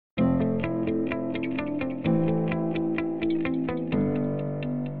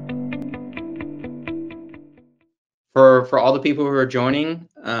For all the people who are joining,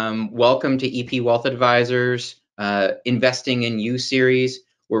 welcome to EP Wealth Advisors Investing in You series.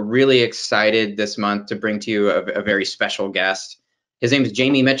 We're really excited this month to bring to you a very special guest. His name is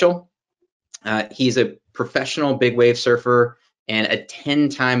Jamie Mitchell. He's a professional big wave surfer and a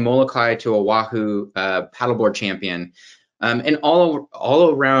 10-time Molokai to Oahu paddleboard champion, and all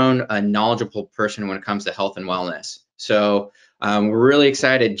around a knowledgeable person when it comes to health and wellness. So we're really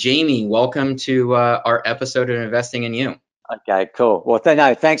excited. Jamie, welcome to our episode of Investing in You. Okay, cool. Well,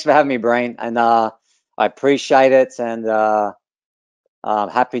 no, thanks for having me, Brain, and I appreciate it, and I'm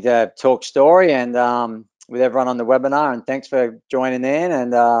happy to talk story and with everyone on the webinar. And thanks for joining in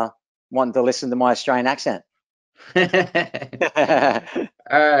and wanting to listen to my Australian accent. All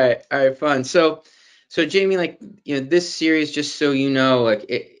right, fun. So Jamie, this series, just so you know,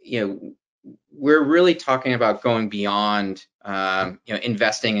 we're really talking about going beyond,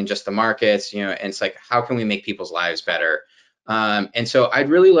 investing in just the markets, and it's like, how can we make people's lives better? And so I'd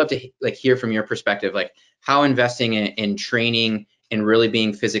really love to hear from your perspective, like how investing in training and really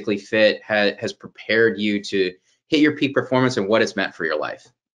being physically fit has prepared you to hit your peak performance and what it's meant for your life.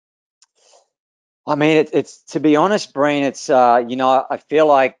 I mean, it's to be honest, Brain, it's I feel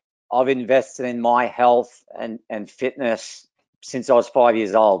like I've invested in my health and fitness since I was 5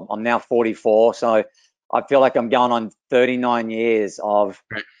 years old. I'm now 44, so I feel like I'm going on 39 years of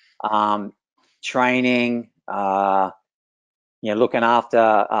Right. training, looking after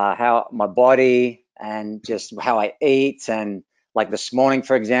how my body and just how I eat. And like this morning,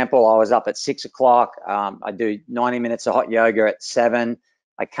 for example, I was up at 6 o'clock. I do 90 minutes of hot yoga at 7.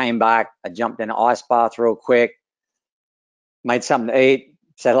 I came back, I jumped in an ice bath real quick, made something to eat,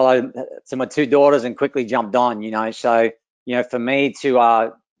 said hello to my two daughters, and quickly jumped on. So, for me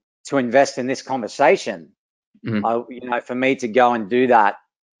to invest in this conversation, Mm-hmm. for me to go and do that,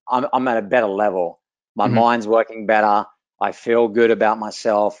 I'm at a better level. My Mm-hmm. mind's working better. I feel good about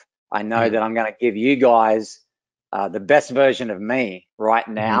myself. I know Mm-hmm. that I'm going to give you guys the best version of me right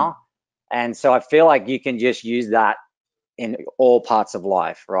Mm-hmm. now. And so I feel like you can just use that in all parts of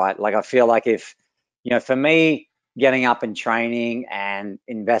life, right? Like I feel like if, for me, getting up and training and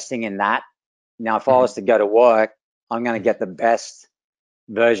investing in that, now if I Mm-hmm. was to go to work, I'm going to get the best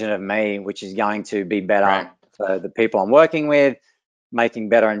version of me, which is going to be better Right. for the people I'm working with, making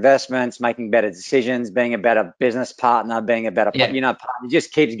better investments, making better decisions, being a better business partner, being a better, Yeah. partner. It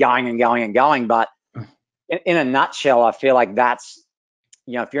just keeps going and going and going. But in a nutshell, I feel like that's,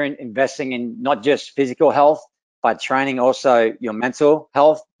 if you're investing in not just physical health, but training also your mental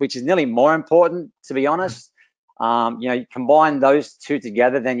health, which is nearly more important, to be honest. You combine those two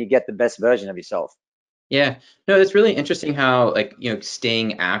together, then you get the best version of yourself. Yeah, no, it's really interesting how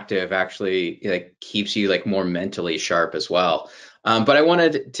staying active actually keeps you more mentally sharp as well. But I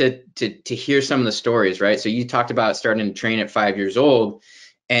wanted to hear some of the stories, right? So you talked about starting to train at 5 years old,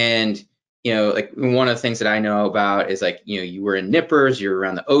 and one of the things that I know about is you were in nippers, you're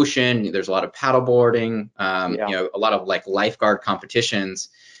around the ocean, there's a lot of paddle boarding, Yeah. a lot of lifeguard competitions,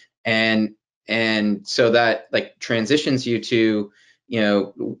 and so that transitions you to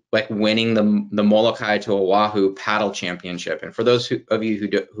winning the Molokai to Oahu paddle championship. And for those of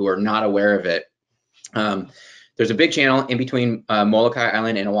you who are not aware of it, there's a big channel in between Molokai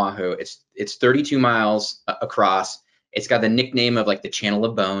Island and Oahu. It's 32 miles across. It's got the nickname of the Channel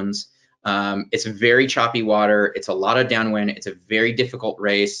of Bones. It's very choppy water. It's a lot of downwind. It's a very difficult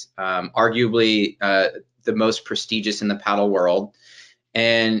race, arguably the most prestigious in the paddle world.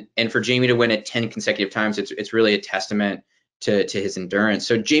 And for Jamie to win it 10 consecutive times, it's really a testament to his endurance.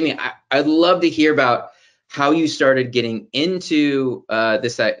 So Jamie, I'd love to hear about how you started getting into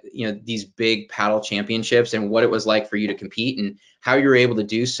these big paddle championships and what it was like for you to compete and how you were able to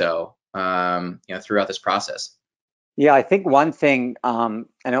do so throughout this process. Yeah, I think one thing, and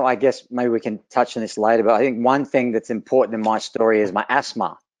I guess maybe we can touch on this later, but I think one thing that's important in my story is my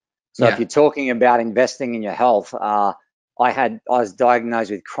asthma. So if Yeah. you're talking about investing in your health, I was diagnosed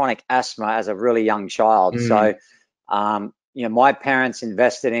with chronic asthma as a really young child. Mm, So, my parents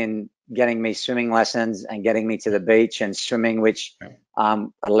invested in getting me swimming lessons and getting me to the beach and swimming, which right.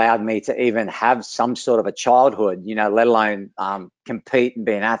 allowed me to even have some sort of a childhood, let alone compete and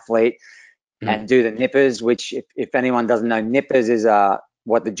be an athlete Mm, and do the nippers, which if anyone doesn't know, nippers is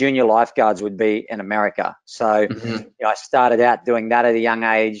what the junior lifeguards would be in America. So mhm. I started out doing that at a young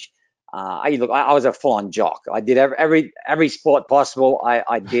age. I was a full-on jock. I did every sport possible.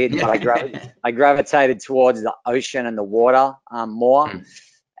 I did, but I gravitated towards the ocean and the water more. Mm,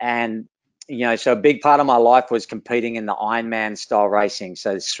 And so a big part of my life was competing in the Ironman style racing.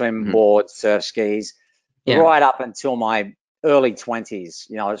 So swim, mhm. board, surf skis, Yeah. right up until my early 20s.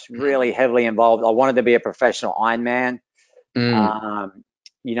 You know, I was really heavily involved. I wanted to be a professional Ironman. Mm.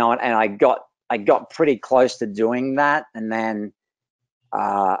 You know, and I got pretty close to doing that, and then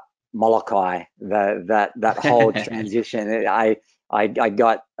Molokai, that whole transition. I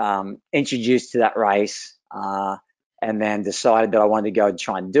got introduced to that race, and then decided that I wanted to go and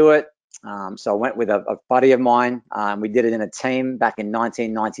try and do it. So I went with a buddy of mine. We did it in a team back in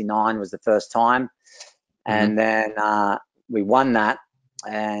 1999 was the first time, and then we won that.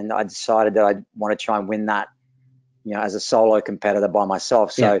 And I decided that I want to try and win that, you know, as a solo competitor by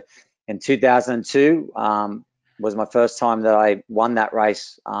myself. So Yeah. in 2002 was my first time that I won that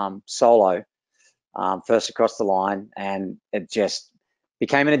race solo, first across the line, and it just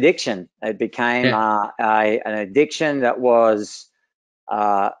became an addiction. It became Yeah. an addiction that was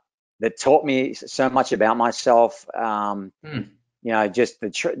that taught me so much about myself. You know, just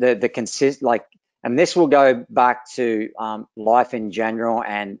the consist like, and this will go back to life in general,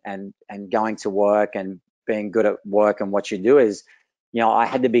 and going to work and being good at work, and what you do is, you know, I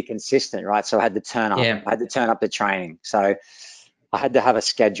had to be consistent, right? So I had to turn up. Yeah. I had to turn up to training. So I had to have a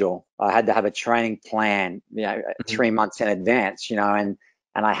schedule. I had to have a training plan, you know, 3 months in advance, you know, and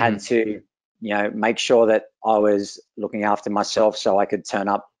I had to, you know, make sure that I was looking after myself so I could turn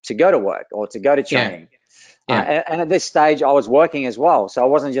up to go to work or to go to Yeah. training. Yeah. And at this stage, I was working as well, so I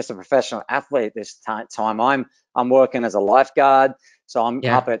wasn't just a professional athlete this time. I'm working as a lifeguard, so I'm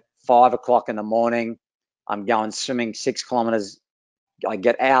Yeah. up at 5 o'clock in the morning. I'm going swimming 6 kilometers. I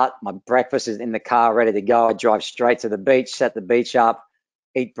get out, my breakfast is in the car, ready to go. I drive straight to the beach, set the beach up,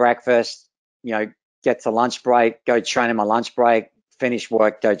 eat breakfast, you know, get to lunch break, go train in my lunch break, finish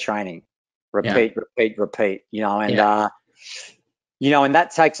work, go training, Yeah. repeat, repeat, repeat. You know, and Yeah. you know, and that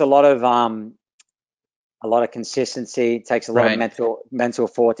takes a lot of consistency. It takes a lot of Right. mental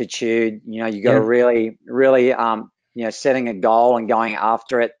fortitude. You know, you got to Yeah. really, really, you know, setting a goal and going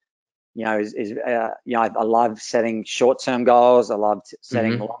after it. You know, you know, I love setting short-term goals. I love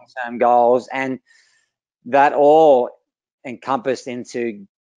setting long-term goals, and that all encompassed into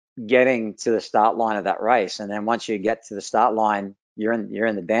getting to the start line of that race. And then once you get to the start line, you're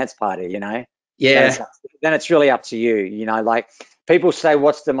in the dance party. You know, Yeah. then it's really up to you. You know, like people say,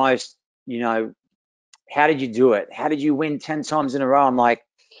 what's the most, you know, how did you do it? How did you win 10 times in a row? I'm like,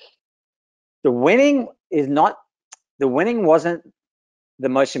 the winning is not, the winning wasn't the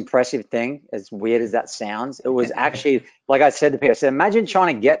most impressive thing, as weird as that sounds. It was actually, like I said to people, I said, imagine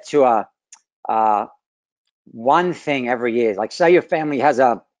trying to get to uh, one thing every year. Like, say your family has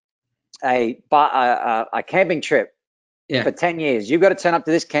a camping trip Yeah. for 10 years. You've got to turn up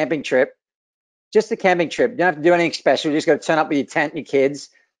to this camping trip, just a camping trip. You don't have to do anything special. You just got to turn up with your tent and your kids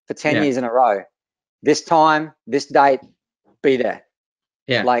for 10 Yeah. years in a row. This time, this date, be there.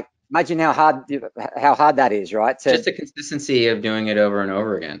 Yeah. Like, imagine how hard that is, right? Just the consistency of doing it over and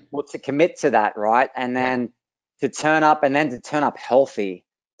over again. Well, to commit to that, right? And Yeah. then to turn up, and then to turn up healthy,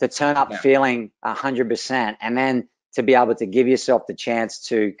 to turn up Yeah. feeling 100%, and then to be able to give yourself the chance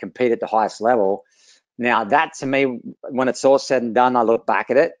to compete at the highest level. Now, that to me, when it's all said and done, I look back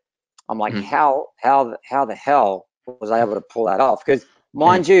at it. I'm like, how the hell was I able to pull that off? Because Yeah.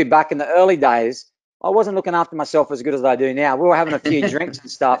 mind you, back in the early days, I wasn't looking after myself as good as I do now. We were having a few drinks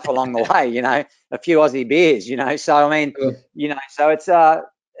and stuff along the way, you know, a few Aussie beers, you know. So I mean, Cool. you know, so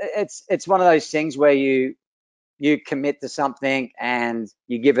it's one of those things where you commit to something and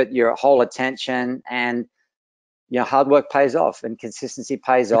you give it your whole attention, and you know, hard work pays off and consistency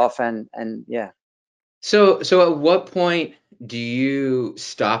pays off, and yeah. So at what point do you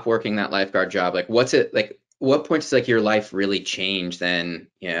stop working that lifeguard job? Like, what's it like? What point does like your life really change then?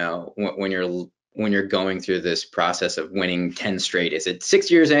 You know, when you're going through this process of winning 10 straight, is it 6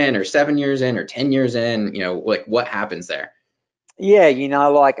 years in, or 7 years in, or 10 years in? You know, like what happens there? Yeah, you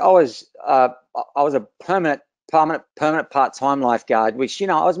know, like I was a permanent part-time lifeguard, which, you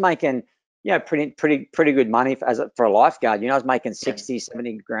know, I was making, you know, pretty good money for a lifeguard. You know, I was making Yeah. 60,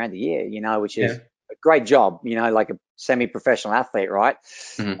 70 grand a year, you know, which Yeah. is a great job, you know, like a semi-professional athlete, right?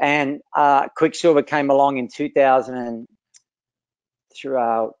 Hmm. And Quicksilver came along in 2000 through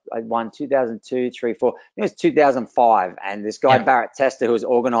I won 2002, 3, 4. I think it was 2005, and this guy Yeah. Barrett Tester, who was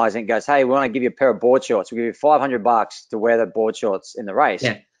organizing, goes, "Hey, we want to give you a pair of board shorts. We'll give you $500 to wear the board shorts in the race."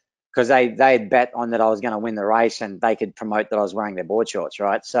 Yeah. Because they had bet on that I was going to win the race, and they could promote that I was wearing their board shorts,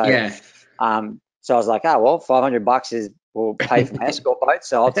 right? So, Yeah. so I was like, oh well, $500 will pay for my escort boat,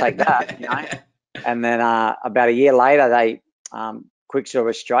 so I'll take that, you know. And then about a year later, they Quicksilver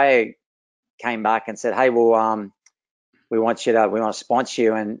Australia came back and said, hey, well, we want to sponsor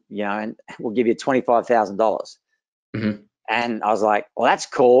you, and you know, and we'll give you $25,000. Hmm. And I was like, well, that's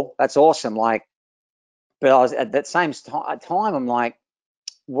cool, that's awesome. Like, but I was at that same time, I'm like,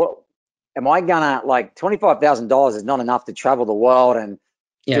 what am I gonna, like, $25,000 is not enough to travel the world and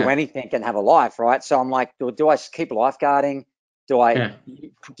do Yeah. anything and have a life, right? So I'm like, do I keep lifeguarding? Do I Yeah.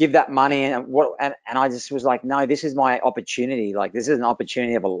 give that money? And what? And I just was like, no, this is my opportunity. Like, this is an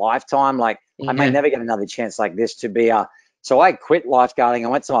opportunity of a lifetime. Like, I may Yeah. never get another chance like this to be a. So I quit lifeguarding. I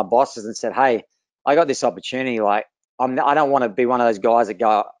went to my bosses and said, hey, I got this opportunity. Like, I don't want to be one of those guys that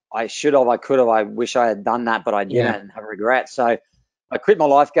go, I should have, I could have, I wish I had done that, but I didn't, Yeah. and have regret. So I quit my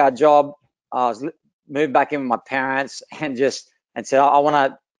lifeguard job. I was moved back in with my parents and just and said, I want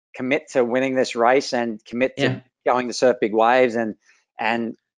to commit to winning this race and commit Yeah. to going to surf big waves, and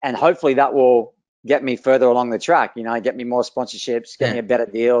and hopefully that will get me further along the track, get me more sponsorships, get me Yeah. a better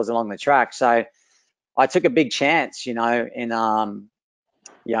deals along the track. So I took a big chance, in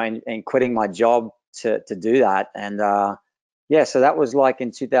quitting my job to do that. And yeah, so that was like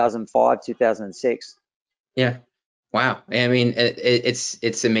in 2005, 2006. Yeah. Wow. I mean,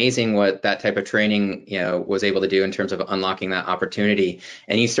 it's amazing what that type of training, was able to do in terms of unlocking that opportunity.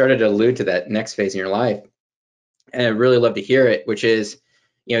 And you started to allude to that next phase in your life, and I'd really love to hear it, which is,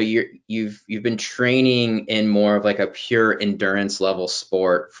 you've been training in more of like a pure endurance level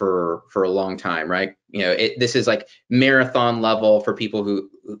sport for a long time, right? This is like marathon level for people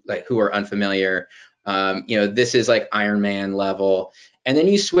who are unfamiliar. This is like Ironman level, and then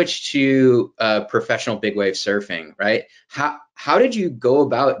you switch to professional big wave surfing, right? How did you go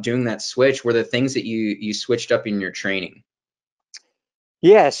about doing that switch? Were the things that you switched up in your training?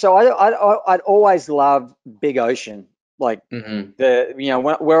 Yeah, so I'd always loved big ocean. Like, Hmm.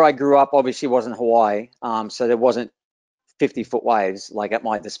 where I grew up obviously wasn't Hawaii, so there wasn't 50-foot waves like at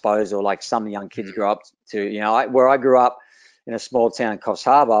my disposal, like some young kids Hmm. grow up to. Where I grew up in a small town in Coffs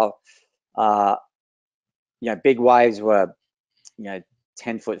Harbour, uh, big waves were, you know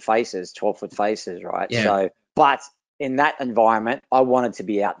 10-foot faces, 12-foot faces, right? Yeah. So, but in that environment, I wanted to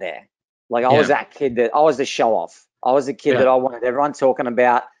be out there. Like, I was Yeah. that kid that I was the show off. I was the kid that Yeah. I wanted everyone talking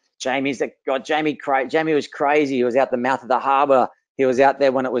about. Jamie was crazy. He was out the mouth of the harbor. He was out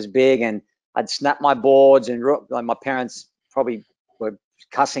there when it was big, and I'd snap my boards, and like, my parents probably were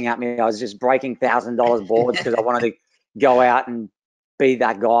cussing at me. I was just breaking $1,000 boards because I wanted to go out and be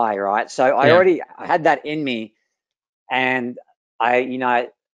that guy, right? So Yeah. I had that in me, and I,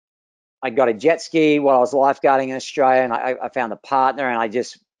 I got a jet ski while I was lifeguarding in Australia, and I found a partner, and I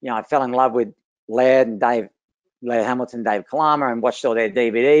just, I fell in love with Laird Hamilton, Dave Kalama, and watched all their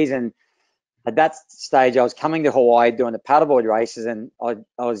DVDs. And at that stage, I was coming to Hawaii doing the paddleboard races, and I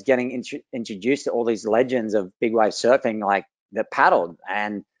was getting introduced to all these legends of big wave surfing, like, that paddled.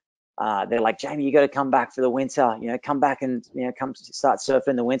 And they're like, Jamie, you got to come back for the winter, come back and, come start surfing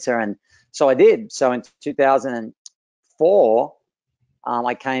in the winter. And so I did. So in 2004,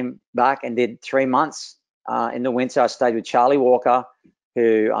 I came back and did 3 months in the winter. I stayed with Charlie Walker,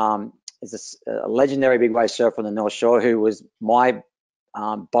 who is a legendary big wave surfer on the North Shore, who was my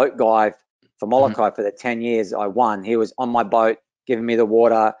boat guy for Hmm. Molokai for the 10 years I won. He was on my boat, giving me the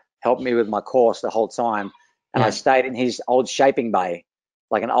water, helped me with my course the whole time. And I Yeah. stayed in his old shaping bay,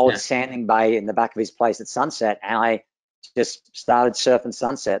 like an old Yeah. sanding bay in the back of his place at sunset. And I just started surfing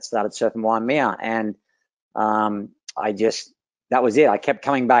sunset, started surfing Waimea. And I just, that was it. I kept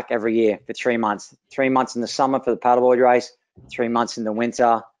coming back every year for 3 months. 3 months in the summer for the paddleboard race, 3 months in the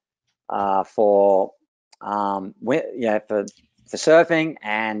winter for for surfing,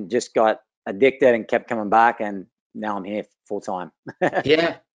 and just got addicted and kept coming back, and now I'm here full time.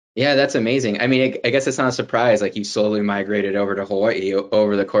 Yeah, yeah, that's amazing. I mean, I guess it's not a surprise. Like, you slowly migrated over to Hawaii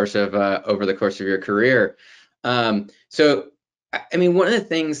over the course of your career. So, I mean, one of the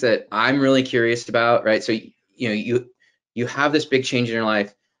things that I'm really curious about, right? So, you have this big change in your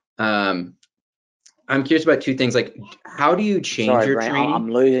life. Um, I'm curious about two things. Like, how do you change Sorry, your Brent, training? I'm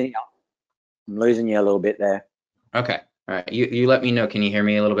losing you a little bit there. Okay, all right. You let me know. Can you hear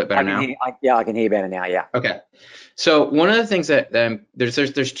me a little bit better I can now? hear, yeah, I can hear better now. Yeah. Okay. So one of the things that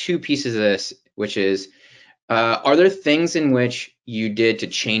there's two pieces of this, which is, are there things in which you did to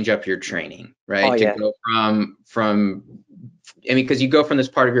change up your training, Oh right? To yeah. go I mean, because you go from this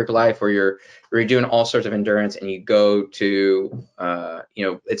part of your life where you're doing all sorts of endurance, and you go to,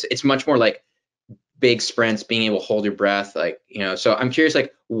 it's much more like big sprints, being able to hold your breath, like, So I'm curious,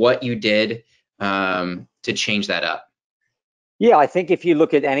 like, what you did to change that up. Yeah, I think if you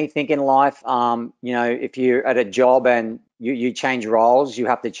look at anything in life, if you're at a job and you change roles, you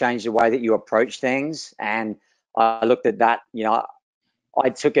have to change the way that you approach things. And I looked at that, I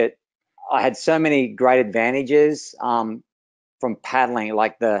took it, I had so many great advantages from paddling,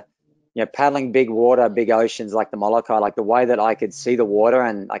 like paddling big water, big oceans like the Molokai, like the way that I could see the water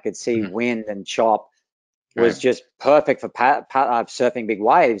and I could see Mhm. wind and chop. was Right. just perfect for surfing big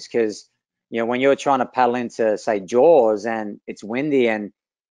waves because, when you're trying to paddle into, say, Jaws and it's windy and,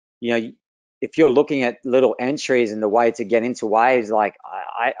 you know, if you're looking at little entries and the way to get into waves, like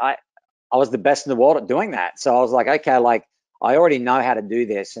I was the best in the world at doing that. So I was like, okay, like I already know how to do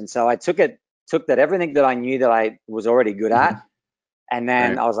this. And so I took that everything that I knew that I was already good at. Hmm. And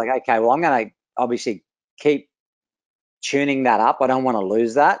then Right. I was like, okay, well, I'm going to obviously keep tuning that up. I don't want to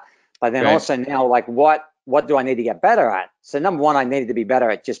lose that. But then Right. also now, like, what do I need to get better at? So number one, I needed to be better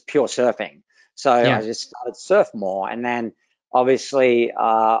at just pure surfing. So I Yeah. just started to surf more. And then obviously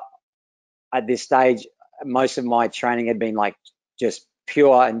at this stage, most of my training had been like just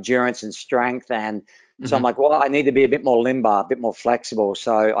pure endurance and strength. And so I'm Hmm. like, well, I need to be a bit more limber, a bit more flexible.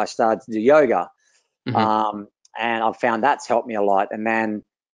 So I started to do yoga. Hmm. Um, and I've found that's helped me a lot. And then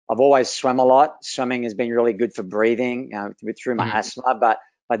I've always swum a lot. Swimming has been really good for breathing, through my Hmm. asthma.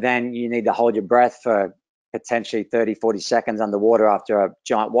 But then you need to hold your breath for potentially 30, 40 seconds underwater after a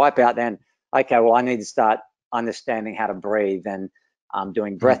giant wipeout. Then, okay, well, I need to start understanding how to breathe and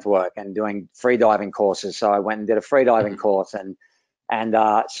doing breath work and doing free diving courses. So I went and did a free diving Hmm. course, and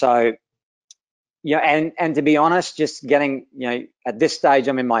so and to be honest, just getting, at this stage,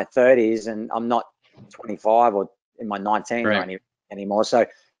 I'm in my 30s and I'm not 25 or in my 19 or Right. anymore. So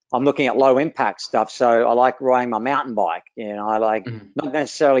I'm looking at low impact stuff. So I like riding my mountain bike. I like Hmm. not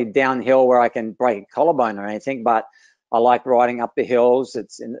necessarily downhill where I can break a collarbone or anything, but I like riding up the hills.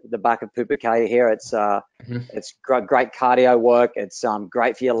 It's in the back of Pupukay here. Hmm. It's great cardio work. It's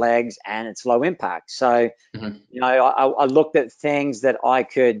great for your legs and it's low impact. So Hmm. I looked at things that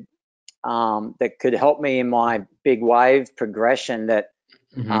could help me in my big wave progression that,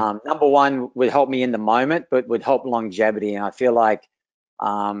 Hmm. number one, would help me in the moment, but would help longevity. And I feel like,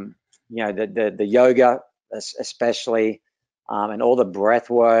 um, the yoga, especially, and all the breath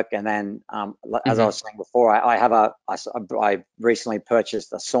work. And then, as I Hmm. was saying before, I recently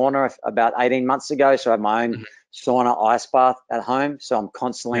purchased a sauna about 18 months ago. So I have my own Hmm. sauna ice bath at home. So I'm Yeah.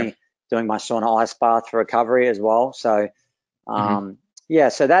 constantly doing my sauna ice bath for recovery as well. So, Hmm. yeah,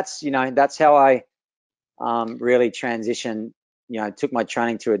 so that's how I really transitioned. Took my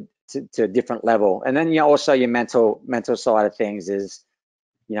training to a different level, and then also your mental side of things is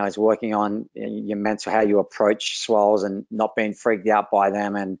working on your mental, how you approach swells and not being freaked out by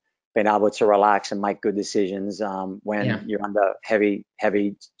them, and being able to relax and make good decisions Yeah. when you're under heavy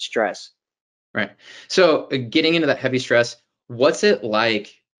stress. Right. So getting into that heavy stress, what's it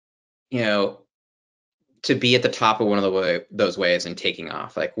like, you know, to be at the top of one of those waves and taking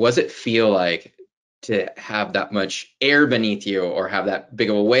off? Like, what does it feel like to have that much air beneath you or have that big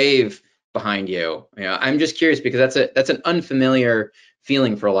of a wave behind you? I'm just curious because that's an unfamiliar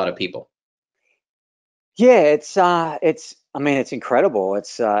feeling for a lot of people. Yeah, I mean, it's incredible.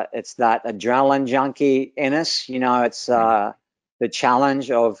 It's that adrenaline junkie in us. It's Mhm. the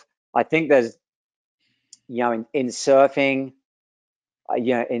challenge of, I think there's, in surfing,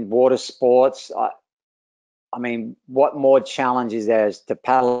 in water sports. I mean, what more challenge is there is to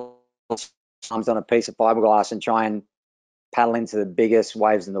paddle sometimes on a piece of fiberglass and try and paddle into the biggest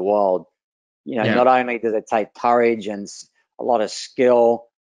waves in the world. Yeah. Not only does it take courage and a lot of skill,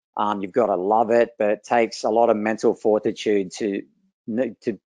 you've got to love it, but it takes a lot of mental fortitude to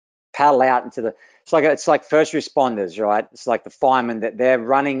paddle out into the. It's like first responders, right? It's like the firemen that they're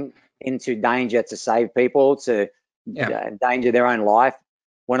running into danger to save people, to Yeah. endanger their own life.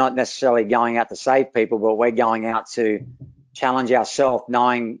 We're not necessarily going out to save people, but we're going out to challenge ourselves,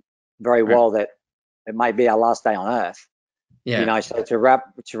 knowing very Right. well that it may be our last day on earth. Yeah. So to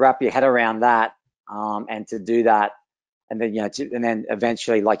wrap your head around that, and to do that, and then and then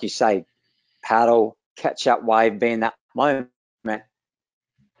eventually, like you say, paddle, catch up wave, be in that moment.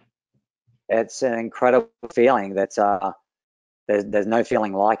 It's an incredible feeling. There's no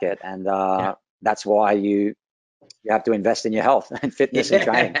feeling like it, and Yeah. that's why you have to invest in your health and fitness and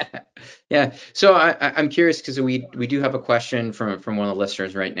training. Yeah. Yeah. So I'm curious because we do have a question from one of the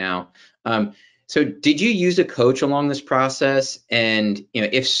listeners right now. So did you use a coach along this process? And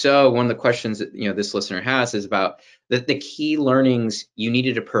if so, one of the questions that this listener has is about the key learnings you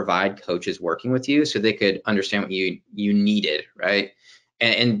needed to provide coaches working with you so they could understand what you needed, right?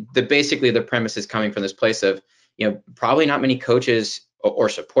 And basically the premise is coming from this place of probably not many coaches or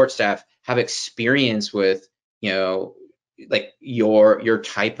support staff have experience with you know like your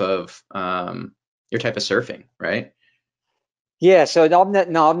type of surfing, right? Yeah, so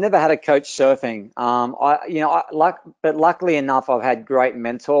no, I've never had a coach surfing. But luckily enough, I've had great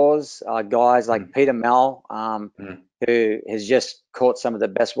mentors, guys like Mm, Peter Mel, mm, who has just caught some of the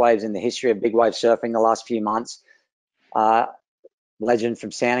best waves in the history of big wave surfing the last few months. Uh, Legend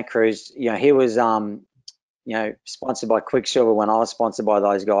from Santa Cruz. He was sponsored by Quicksilver when I was sponsored by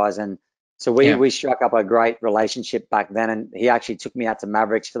those guys. And so we, Yeah. we struck up a great relationship back then. And he actually took me out to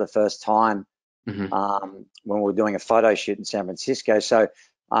Mavericks for the first time Hmm. when we were doing a photo shoot in San Francisco. So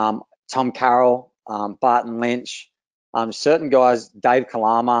Tom Carroll, Barton Lynch, certain guys, Dave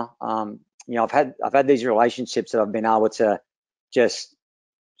Kalama, I've had these relationships that I've been able to just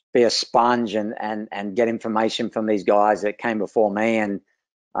be a sponge and get information from these guys that came before me. And,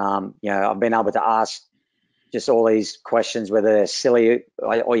 I've been able to ask just all these questions, whether they're silly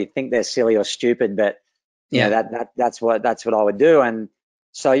or you think they're silly or stupid, but Yeah. that's what I would do. And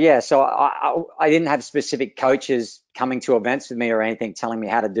so I didn't have specific coaches coming to events with me or anything telling me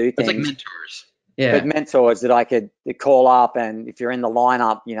how to do It's like things, mentors. but Yeah. mentors that I could call up, and if you're in the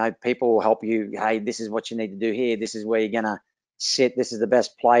lineup, people will help you. Hey, this is what you need to do here. This is where you're gonna sit. This is the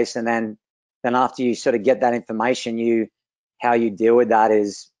best place. And then after you sort of get that information, how you deal with that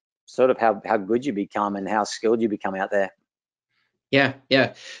is sort of how good you become and how skilled you become out there. Yeah,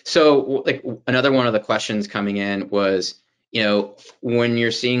 yeah. So like another one of the questions coming in was, when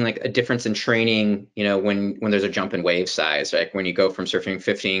you're seeing like a difference in training, when there's a jump in wave size, like when you go from surfing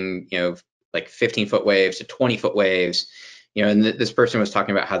 15, like 15-foot waves to 20-foot waves, and this person was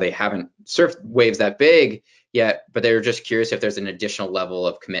talking about how they haven't surfed waves that big yet, but they were just curious if there's an additional level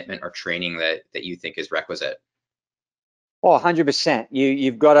of commitment or training that you think is requisite. Oh, 100%.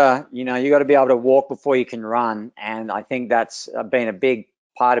 You've got to, you got to be able to walk before you can run. And I think that's been a big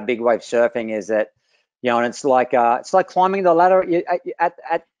part of big wave surfing is that, and it's like climbing the ladder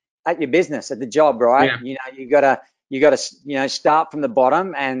at your business, at the job, right? Yeah. You got to start from the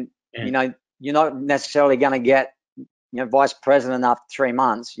bottom, and, Yeah. you're not necessarily going to get, vice president after 3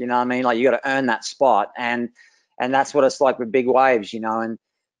 months, you know what I mean? Like you got to earn that spot. And that's what it's like with big waves, and,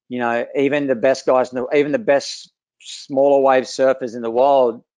 even the best guys, even the best smaller wave surfers in the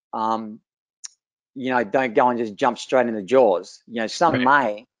world, don't go and just jump straight into jaws. Some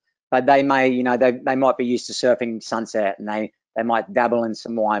Right. may, but they may, they might be used to surfing sunset, and they might dabble in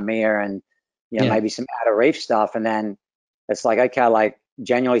some Waimea and, Yeah. maybe some outer reef stuff. And then it's like, okay, like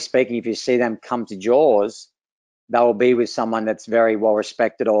generally speaking, if you see them come to jaws, they will be with someone that's very well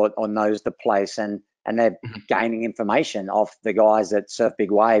respected or knows the place, and they're Mhm. gaining information off the guys that surf big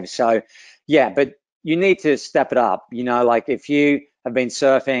waves. So yeah, but you need to step it up. Like if you have been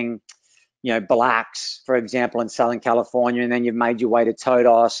surfing, blacks, for example, in Southern California, and then you've made your way to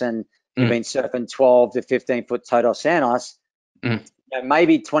Todos and you've Mm, been surfing 12 to 15-foot Todos Sanos, mm.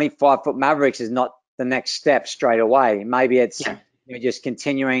 maybe 25-foot Mavericks is not the next step straight away. Maybe it's Yeah. just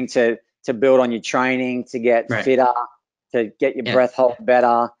continuing to build on your training, to get Right. fitter, to get your Yeah. breath hold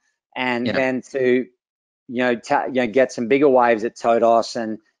better, and Yeah. then to get some bigger waves at Todos,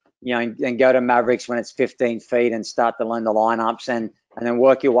 and and go to Mavericks when it's 15 feet and start to learn the lineups, and then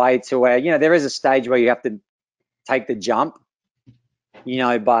work your way to where there is a stage where you have to take the jump,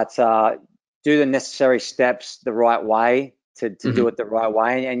 but do the necessary steps the right way to do Mhm. it the right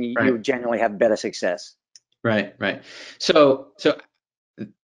way, and you Right. generally have better success. Right. Right. So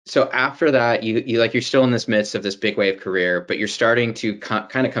after that, you're still in this midst of this big wave career, but you're starting to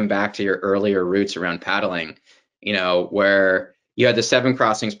kind of come back to your earlier roots around paddling, where you had the Seven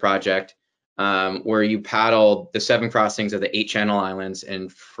Crossings project, where you paddled the seven crossings of the eight Channel Islands. And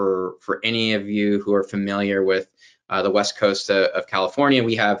for any of you who are familiar with the west coast of California,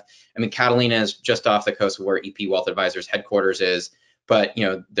 Catalina is just off the coast of where EP Wealth Advisors headquarters is, but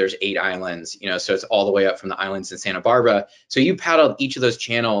there's eight islands, so it's all the way up from the islands in Santa Barbara. So you paddled each of those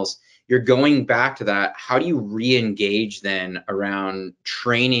channels. You're going back to that. How do you re-engage then around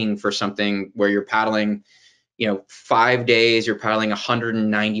training for something where you're paddling, 5 days, you're paddling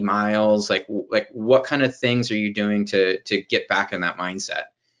 190 miles? Like what kind of things are you doing to get back in that mindset?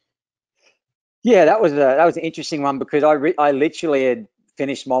 Yeah, that was an interesting one because I literally had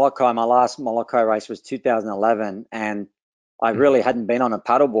finished Molokai. My last Molokai race was 2011, and I Mhm. really hadn't been on a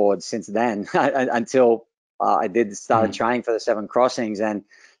paddleboard since then until I did started Mhm. training for the Seven Crossings. And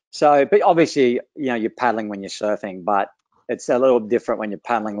so, but obviously, you're paddling when you're surfing, but it's a little different when you're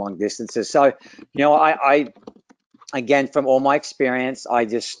paddling long distances. So, I again, from all my experience, I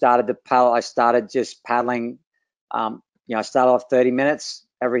just started to paddle. I started just paddling. I started off 30 minutes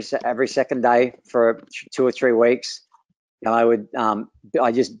every second day for 2 or 3 weeks. And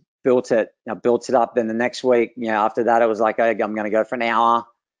I just built it. I built it up. Then the next week, after that, it was like, okay, I'm going to go for an hour.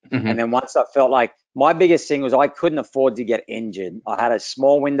 And Mhm. then once I felt like my biggest thing was I couldn't afford to get injured. I had a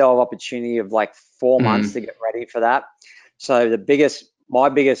small window of opportunity of like 4 months Mhm. to get ready for that. So my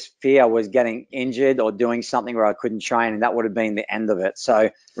biggest fear was getting injured or doing something where I couldn't train, and that would have been the end of it. So,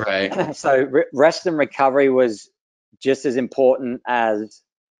 Right. rest and recovery was just as important as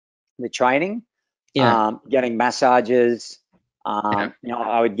the training. Yeah. getting massages. Yeah.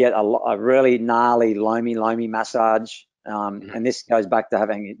 I would get a really gnarly lomi massage. Mhm. And this goes back to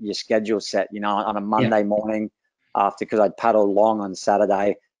having your schedule set, on a Yeah. Monday morning because I'd paddle long on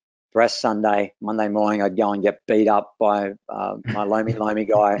Saturday, rest Sunday, Monday morning I'd go and get beat up by my lomi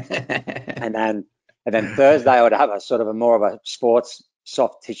guy. And then Thursday I would have a sort of a more of a sports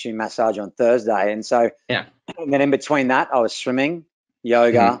soft tissue massage on Thursday. And so, Yeah. and then in between that, I was swimming, Mhm.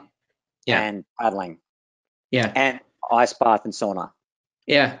 yoga, Yeah. and paddling, Yeah. and ice bath and sauna.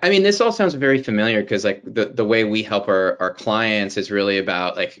 Yeah, I mean, this all sounds very familiar because like the way we help our clients is really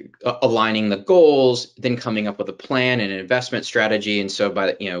about like aligning the goals, then coming up with a plan and an investment strategy. And so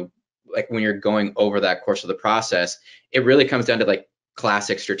by like when you're going over that course of the process, it really comes down to like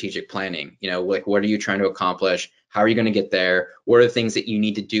classic strategic planning. Like what are you trying to accomplish? How are you going to get there? What are the things that you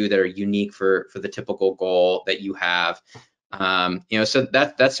need to do that are unique for the typical goal that you have? So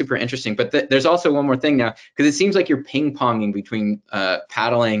that's super interesting. But there's also one more thing now, because it seems like you're ping ponging between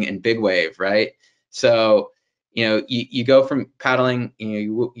paddling and big wave, right? So, you go from paddling,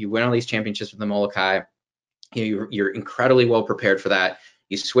 you win all these championships with the Molokai. You're incredibly well prepared for that.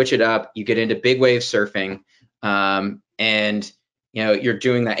 You switch it up, you get into big wave surfing, and you're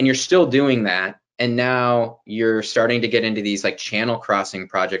doing that, and you're still doing that. And now you're starting to get into these like channel crossing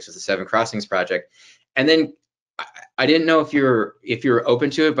projects with the Seven Crossings project. And then I didn't know if you're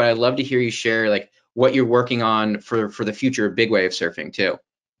open to it, but I'd love to hear you share like what you're working on for the future of big wave surfing too.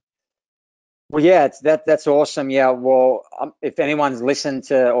 Well, yeah, that's awesome. Yeah, well, if anyone's listened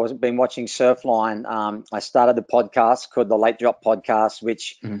to or been watching Surfline, I started the podcast called the Late Drop Podcast,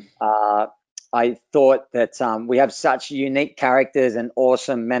 which Mhm. I thought that we have such unique characters and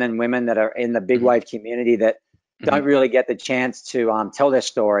awesome men and women that are in the big Mhm. wave community that don't Mhm. really get the chance to tell their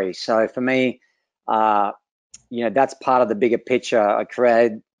story. So for me, uh, that's part of the bigger picture. I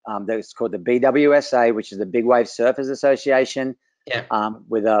created that's called the BWSA, which is the Big Wave Surfers Association, Yeah.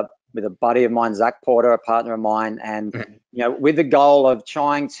 with a buddy of mine, Zach Porter, a partner of mine, and Mhm. with the goal of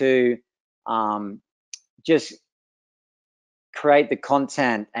trying to just create the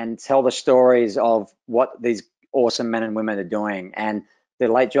content and tell the stories of what these awesome men and women are doing. And the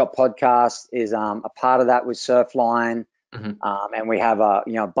Late Drop podcast is a part of that with Surfline, Mhm. and we have a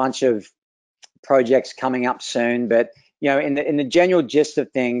bunch of projects coming up soon. But in the general gist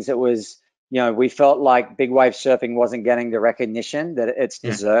of things, it was we felt like big wave surfing wasn't getting the recognition that it's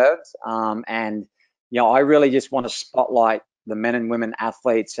Yeah. deserved, and I really just want to spotlight the men and women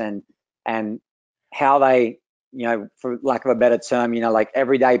athletes and how they, for lack of a better term, like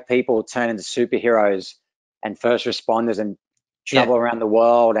everyday people turn into superheroes and first responders and Yeah. travel around the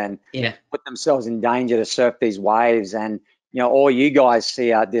world and Yeah. put themselves in danger to surf these waves. And all you guys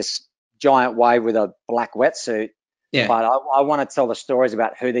see this giant wave with a black wetsuit, Yeah. but I want to tell the stories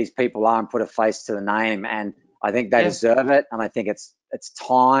about who these people are and put a face to the name. And I think they Yeah. deserve it, and I think it's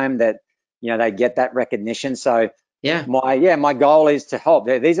time that they get that recognition. So Yeah. my goal is to help.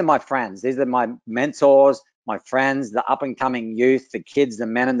 These are my friends. These are my mentors, my friends, the up and coming youth, the kids, the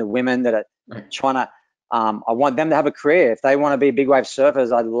men and the women that are Right. trying to. I want them to have a career. If they want to be big wave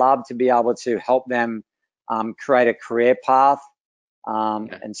surfers, I'd love to be able to help them create a career path. Yeah.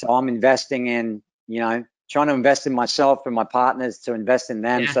 And so I'm investing in, trying to invest in myself and my partners to invest in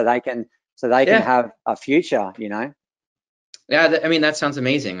them Yeah. so they can Yeah. have a future. Yeah, I mean, that sounds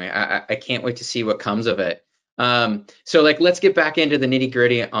amazing. I can't wait to see what comes of it. So like, let's get back into the nitty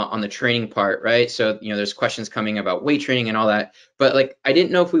gritty on the training part, right? So, there's questions coming about weight training and all that, but like, I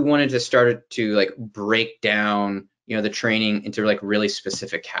didn't know if we wanted to start to like break down, the training into like really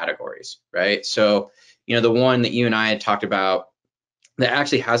specific categories, right? So, the one that you and I had talked about that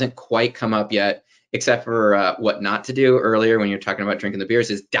actually hasn't quite come up yet, except for what not to do earlier when you're talking about drinking the beers,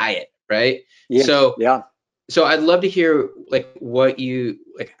 is diet, right? Yeah, So yeah. so I'd love to hear like what you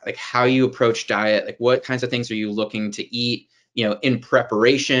like how you approach diet, like what kinds of things are you looking to eat, in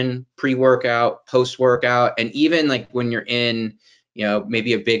preparation, pre-workout, post-workout, and even like when you're in,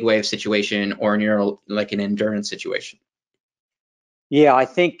 maybe a big wave situation or in your like an endurance situation. Yeah, I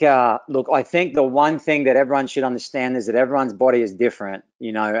think, look, I think the one thing that everyone should understand is that everyone's body is different.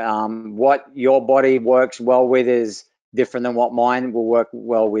 What your body works well with is different than what mine will work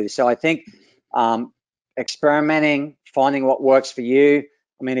well with. So I think um, experimenting, finding what works for you.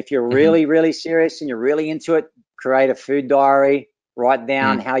 I mean, if you're Hmm. really, really serious and you're really into it, create a food diary, write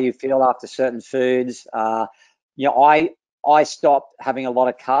down Hmm. how you feel after certain foods. I stopped having a lot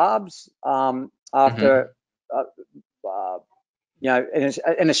of carbs after. Hmm. Uh, uh,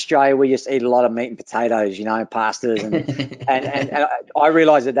 in Australia, we just eat a lot of meat and potatoes, pastas, and I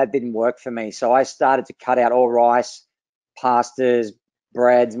realized that didn't work for me. So I started to cut out all rice, pastas,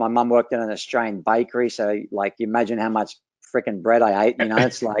 breads. My mum worked in an Australian bakery, so like you imagine how much freaking bread I ate. You know,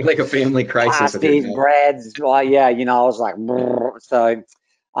 it's like Like a family crisis with your pasties, dad. breads. Well, yeah, you know, I was like, brrr. So,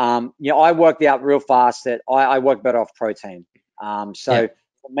 you know, I worked out real fast that I work better off protein. Yeah. So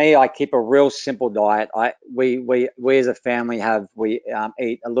for me, I keep a real simple diet. We as a family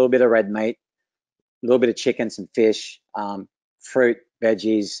eat a little bit of red meat, a little bit of chicken, some fish, fruit,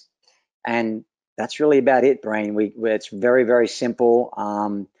 veggies, and that's really about it, Breen. It's very, very simple.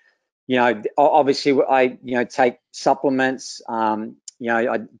 You know, obviously you know, take supplements. You know,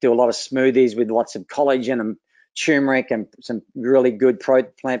 I do a lot of smoothies with lots of collagen and turmeric and some really good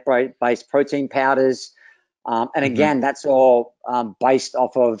plant-based protein powders. And Hmm. again, that's all based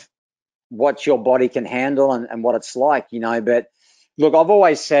off of what your body can handle and what it's like, you know. But look, I've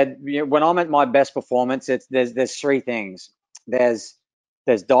always said, you know, when I'm at my best performance, there's three things. There's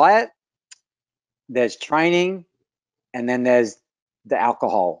diet, there's training, and then there's the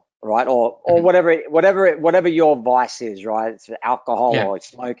alcohol, right? Or Hmm. whatever your vice is, right? It's alcohol Yeah. or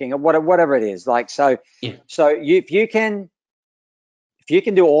smoking or whatever it is. Like so, Yeah. if you can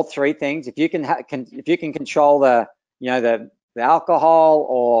do all three things, if you can control the, you know, the alcohol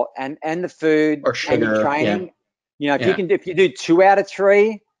or and the food Or and your sugar. Yeah. training, you know, Yeah. if you do 2 out of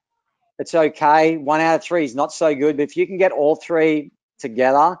 3, it's okay. 1 out of 3 is not so good, but if you can get all three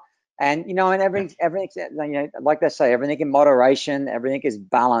together, and you know, and Yeah. everything, you know, like they say, everything in moderation, everything is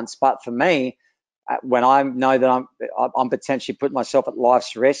balanced. But for me, when I know that I'm potentially putting myself at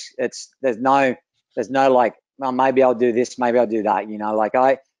life's risk, there's no like, well, maybe I'll do this, maybe I'll do that. You know, like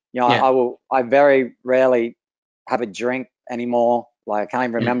Yeah. I very rarely have a drink anymore. Like I can't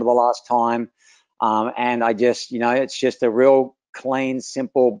even Mm. remember the last time. And I just, you know, it's just a real clean,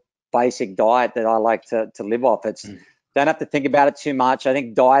 simple, basic diet that I like to live off. It's Mm. don't have to think about it too much. I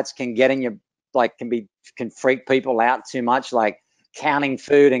think diets can get in your like can freak people out too much, like counting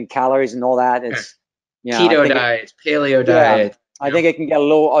food and calories and all that. Yeah. It's, you know, I Keto think diets, paleo yeah, diets. I think it can get a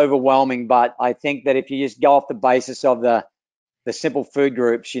little overwhelming, but I think that if you just go off the basis of the simple food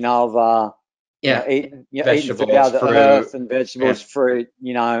groups, you know, of Yeah. eating food Vegetables, out of the fruit. earth and Yeah. vegetables, fruit,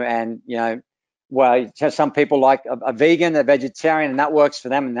 you know, and you know, well, some people like a vegan, a vegetarian, and that works for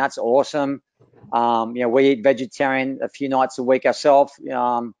them, and that's awesome. You know, we eat vegetarian a few nights a week ourselves.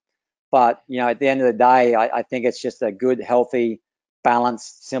 But you know, at the end of the day, I think it's just a good, healthy,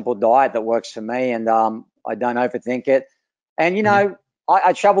 balanced, simple diet that works for me, and I don't overthink it. And you Mhm. know,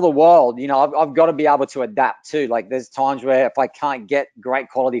 I travel the world. You know, I've got to be able to adapt too. Like there's times where if I can't get great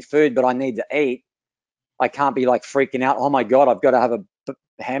quality food, but I need to eat, I can't be like freaking out. Oh my God, I've got to have a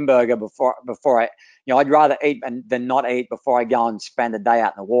hamburger before I, you know, I'd rather eat than not eat before I go and spend a day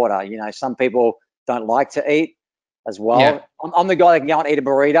out in the water. You know, some people don't like to eat as Yeah. well. I'm the guy that can go and eat a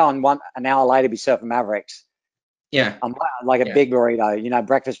burrito and an hour later be surfing Mavericks. Yeah. I'm like a Yeah. big burrito, you know,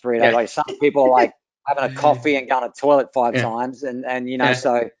 breakfast burrito. Yeah. Like some people are like having a coffee and going to the toilet five Yeah. times, and you know, Yeah.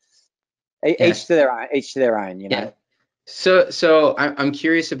 so Yeah. each to their own. Each to their own. You Yeah. know. So I'm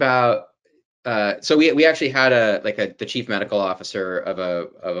curious about so we actually had the chief medical officer of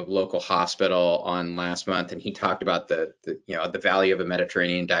a local hospital on last month, and he talked about the you know the value of a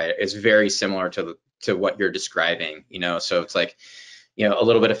Mediterranean diet is very similar to what you're describing, you know. So it's like, you know, a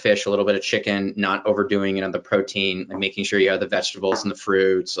little bit of fish, a little bit of chicken, not overdoing it on the protein, and making sure you have the vegetables and the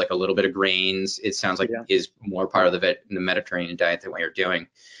fruits, like a little bit of grains. It sounds like Yeah. is more part of the Mediterranean diet than what you're doing.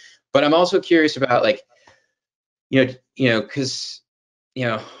 But I'm also curious about like, because you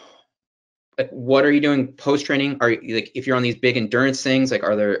know, like what are you doing post training? Are you like if you're on these big endurance things, like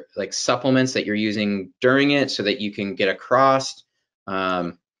are there like supplements that you're using during it so that you can get across?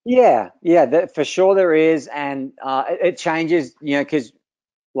 Um, Yeah, for sure there is, and it changes, you know, because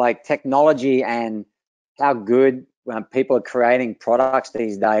like technology and how good people are creating products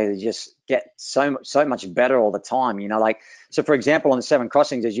these days just get so much better all the time. You know, like so for example, on the Seven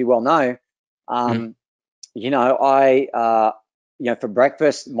Crossings, as you well know, mm, um, you know, you know, for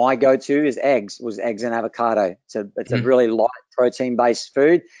breakfast, my go-to was eggs and avocado. It's a mm, really light protein-based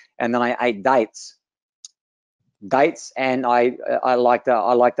food, and then I ate dates, and I like the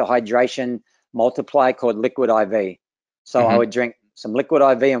hydration multiplier called Liquid IV. So I mm, would drink some Liquid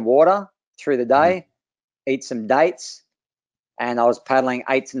IV and water through the mm, day, eat some dates, and I was paddling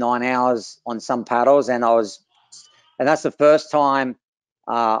 8 to 9 hours on some paddles, and that's the first time,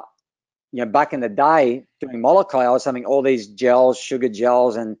 uh, you know, back in the day doing Molokai, I was having all these gels, sugar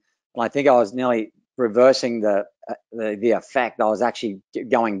gels, and I think I was nearly reversing the effect. I was actually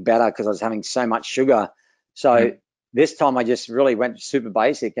going better because I was having so much sugar. So mm, this time I just really went super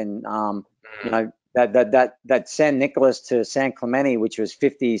basic, and you mm, know, that San Nicolas to San Clemente, which was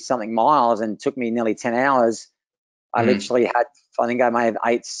 50 something miles and took me nearly 10 hours. I mm, literally had I think I may have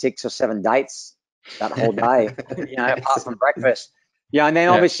ate 6 or 7 dates that whole day, apart from breakfast. And then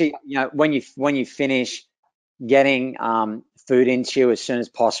Yeah. obviously, when you finish, getting food into you as soon as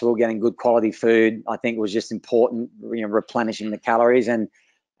possible, getting good quality food, I think was just important. Replenishing the calories and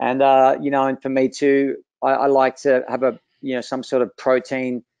for me too, I like to have some sort of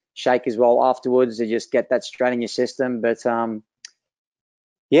protein shake as well afterwards to just get that straight in your system. But it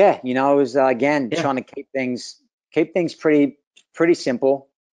was again Yeah. trying to keep things pretty simple.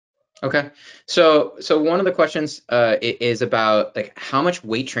 Okay. So one of the questions is about like how much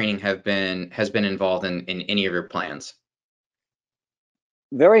weight training has been involved in any of your plans?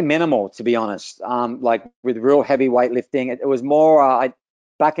 Very minimal, to be honest. Like with real heavy weightlifting, it was more.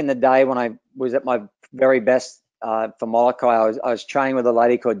 Back in the day when I was at my very best for Molokai, I was training with a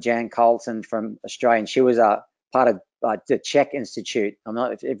lady called Jan Carlton from Australia, and she was a part of the Czech Institute. I'm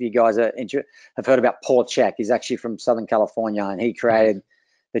not if you guys have heard about Paul Czech. He's actually from Southern California, and he created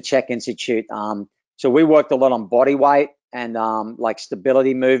the Czech Institute. So we worked a lot on body weight and like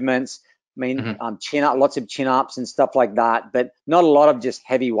stability movements. I mean, Hmm. chin up, lots of chin ups and stuff like that, but not a lot of just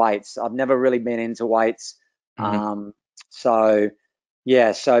heavy weights. I've never really been into weights. Hmm. So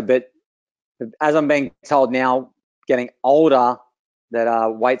yeah, but as I'm being told now, getting older,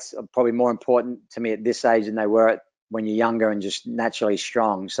 that weights are probably more important to me at this age than they were when you're younger and just naturally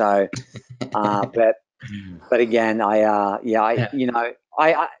strong. So, but again, Yeah.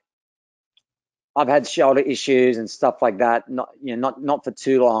 I've had shoulder issues and stuff like that. Not for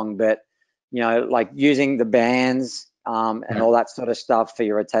too long, but like using the bands and Yeah. all that sort of stuff for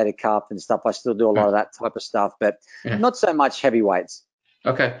your rotator cuff and stuff. I still do a lot of that type of stuff, but Yeah. not so much heavy weights.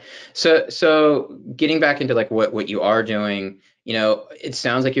 Okay. So getting back into like what you are doing, it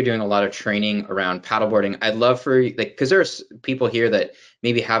sounds like you're doing a lot of training around paddleboarding. I'd love for you, like, because there's people here that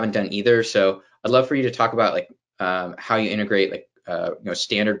maybe haven't done either. So I'd love for you to talk about like how you integrate like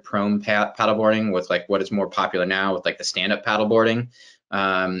standard prone paddleboarding with like what is more popular now with like the stand-up paddleboarding,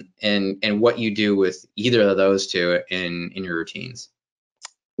 and what you do with either of those two in your routines.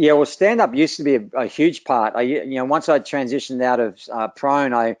 Yeah, well, stand up used to be a huge part. Once I transitioned out of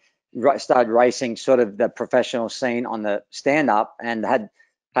prone, I started racing sort of the professional scene on the stand up and had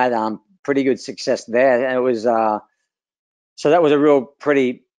pretty good success there. And it was so that was a real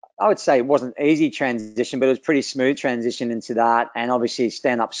pretty. I would say it wasn't easy transition, but it was pretty smooth transition into that. And obviously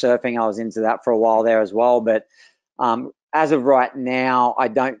stand up surfing, I was into that for a while there as well. But as of right now,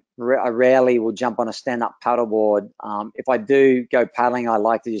 I rarely will jump on a stand-up paddleboard. If I do go paddling, I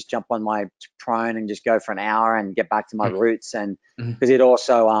like to just jump on my prone and just go for an hour and get back to my roots. And Mhm. because it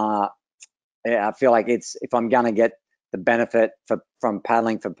also, I feel like if I'm gonna get the benefit from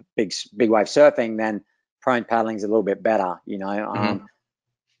paddling for big wave surfing, then prone paddling is a little bit better. Mhm.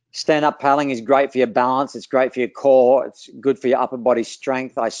 Stand-up paddling is great for your balance. It's great for your core. It's good for your upper body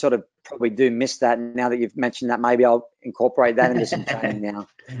strength. I sort of probably do miss that. Now that you've mentioned that, maybe I'll incorporate that into some training now.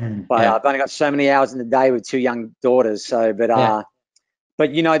 But Yeah. I've only got so many hours in the day with 2 young daughters. So, Yeah.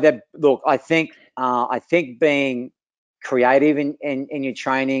 but that look, I think being creative in your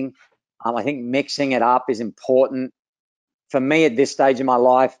training, I think mixing it up is important. For me at this stage in my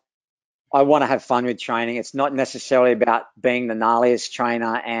life, I want to have fun with training. It's not necessarily about being the gnarliest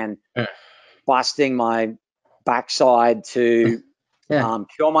trainer and Yeah. busting my backside to Yeah.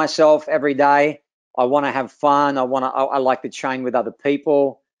 kill myself every day. I want to have fun. I like to train with other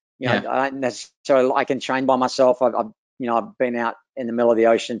people. Yeah. I don't necessarily. I can train by myself. I've been out in the middle of the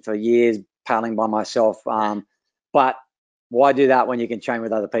ocean for years paddling by myself. But why do that when you can train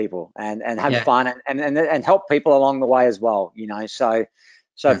with other people and have Yeah. fun and help people along the way as well?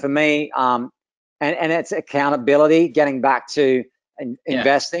 So Yeah. for me, and it's accountability. Getting back to Yeah.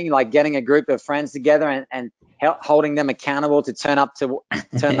 investing, like getting a group of friends together and holding them accountable to turn up to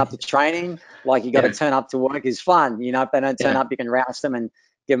training. Like you got to Yeah. turn up to work is fun. If they don't turn Yeah. up, you can rouse them and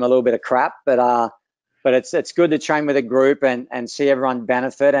give them a little bit of crap. But it's good to train with a group and see everyone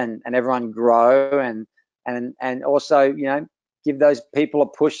benefit and everyone grow and also give those people a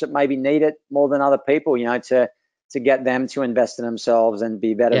push that maybe need it more than other people. To get them to invest in themselves and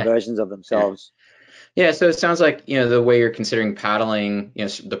be better Yeah. versions of Yeah. themselves. Yeah, so it sounds like, the way you're considering paddling,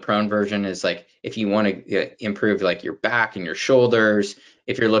 the prone version is like if you want to improve like your back and your shoulders.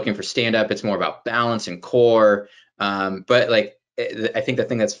 If you're looking for stand up, it's more about balance and core. But like I think the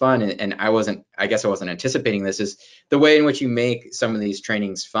thing that's fun, and I guess I wasn't anticipating this, is the way in which you make some of these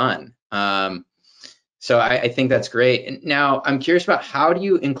trainings fun. So I think that's great. And now I'm curious about how do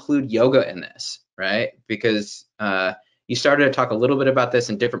you include yoga in this, right? Because you started to talk a little bit about this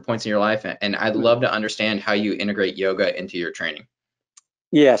in different points in your life, and I'd love to understand how you integrate yoga into your training.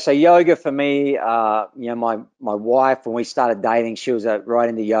 Yeah, so yoga for me, my wife, when we started dating, she was right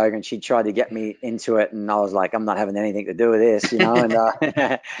into yoga, and she tried to get me into it, and I was like, I'm not having anything to do with this, and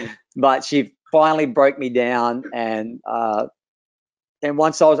but she finally broke me down, and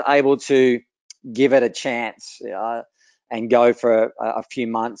once I was able to give it a chance, and go for a few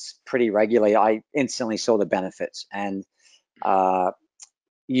months pretty regularly, I instantly saw the benefits, and uh,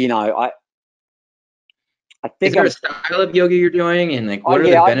 you know, I I Is think there a I'm. style of yoga you're doing, and like Oh what are the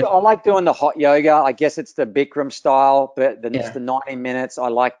yeah, benefits? I like doing the hot yoga. I guess it's the Bikram style, but then it's Yeah. the 90 minutes. I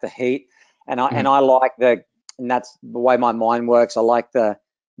like the heat, and Mhm. I like and that's the way my mind works. I like the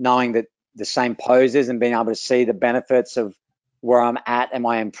knowing that the same poses and being able to see the benefits of where I'm at. Am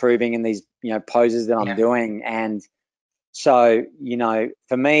I improving in these poses that I'm Yeah. doing? And so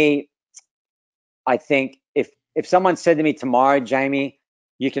for me, I think if someone said to me tomorrow, Jamie,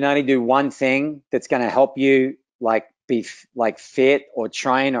 you can only do one thing that's going to help you like be like fit or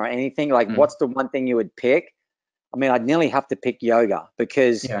train or anything, like Mhm. what's the one thing you would pick? I mean, I'd nearly have to pick yoga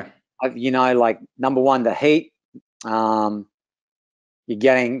because Yeah. like number one, the heat. Um, you're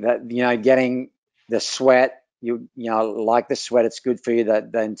getting getting the sweat. Like the sweat, it's good for you.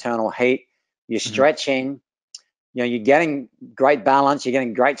 The internal heat. You're Mhm. stretching. You're getting great balance, you're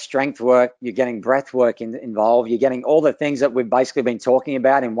getting great strength work, you're getting breath work involved, you're getting all the things that we've basically been talking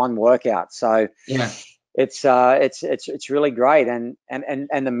about in one workout. So Yeah. it's really great, and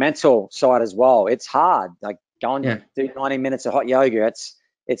the mental side as well. It's hard, like going Yeah. to do 90 minutes of hot yoga.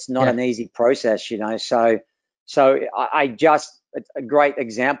 It's not Yeah. an easy process. So I just a great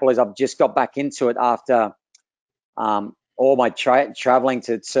example is I've just got back into it after all my traveling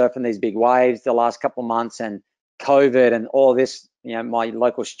to surfing these big waves the last couple of months, and COVID and all this. My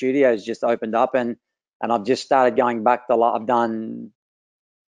local studios just opened up, and I've just started going back. I've done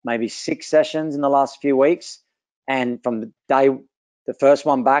maybe 6 sessions in the last few weeks, and from the first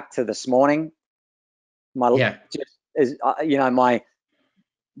one back to this morning, my Yeah. just is my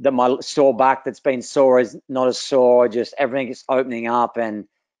sore back that's been sore is not as sore. Just everything is opening up, and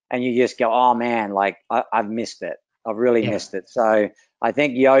you just go, oh man, like I've missed it. I've really Yeah. missed it. So I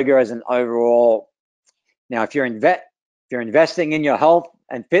think yoga as an overall. Now, if you're investing in your health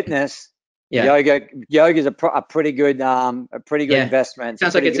and fitness, Yeah. yoga is a pretty good Yeah. investment. It's a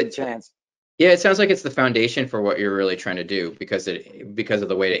Sounds like pretty it's good a chance. Yeah, it sounds like it's the foundation for what you're really trying to do because of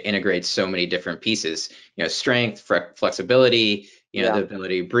the way it integrates so many different pieces. Strength, flexibility, the Yeah.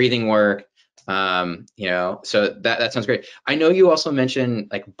 ability, breathing work. So that sounds great. I know you also mentioned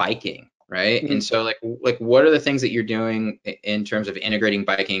like biking, right? And Mhm. so like what are the things that you're doing in terms of integrating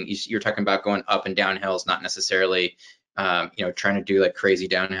biking? You're talking about going up and down hills, not necessarily trying to do like crazy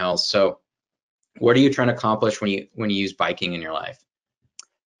downhills. So what are you trying to accomplish when you use biking in your life?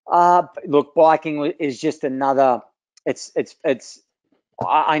 Look, biking is just another. It's.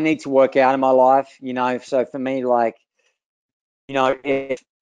 I need to work out in my life. So for me, like, if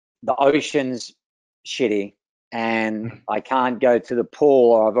the ocean's shitty and I can't go to the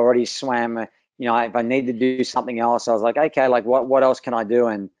pool, or I've already swam, if I need to do something else, I was like, okay, like what else can I do?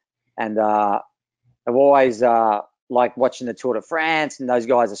 And I've always liked watching the Tour de France, and those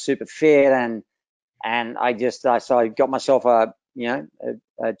guys are super fit, and I just so I got myself a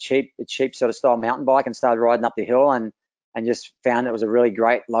cheap sort of style mountain bike and started riding up the hill, and just found it was a really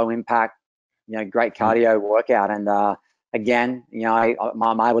great low impact, great Mhm. cardio workout. And again,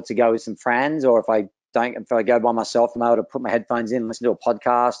 I'm able to go with some friends, or if I go by myself, I'm able to put my headphones in, listen to a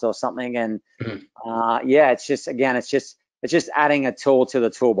podcast or something. And Mhm. yeah, it's just adding a tool to the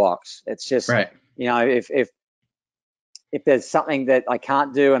toolbox. It's just, Right. if there's something that I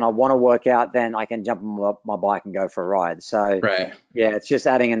can't do and I want to work out, then I can jump on my bike and go for a ride. So Right. yeah, it's just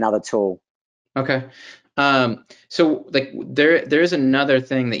adding another tool. Okay. So like there's another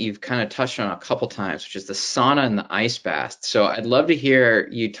thing that you've kind of touched on a couple times, which is the sauna and the ice bath. So I'd love to hear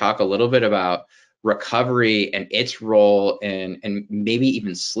you talk a little bit about recovery and its role in and maybe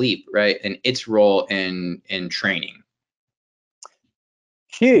even sleep, right? And its role in training.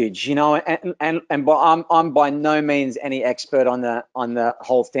 Huge, but I'm by no means any expert on the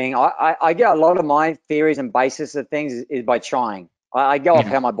whole thing. I get a lot of my theories and basis of things is by trying. I go off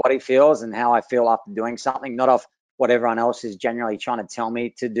Yeah. how my body feels and how I feel after doing something, not off what everyone else is generally trying to tell me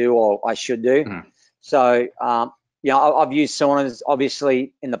to do or I should do. Mhm. So I've used saunas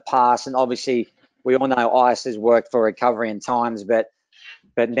obviously in the past, and obviously we all know ice has worked for recovery in times, but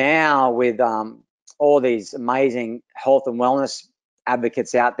now with all these amazing health and wellness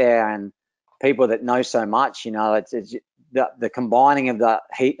advocates out there and people that know so much, it's the combining of the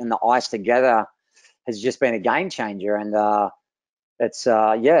heat and the ice together has just been a game changer. And it's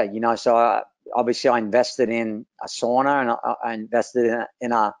yeah, so obviously I invested in a sauna, and I invested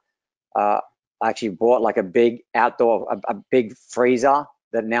in a I actually bought like a big outdoor, a big freezer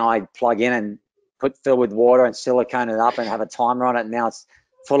that now I plug in and fill with water and silicone it up and have a timer on it. And now it's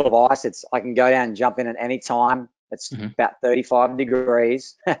full of ice. I can go down and jump in at any time. It's about 35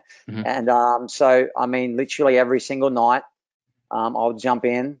 degrees. And so, I mean, literally every single night, I'll jump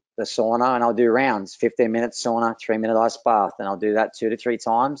in the sauna and I'll do rounds, 15-minute sauna, 3-minute ice bath. And I'll do that 2 to 3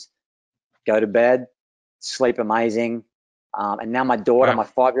 times, go to bed, sleep amazing. And now my daughter, my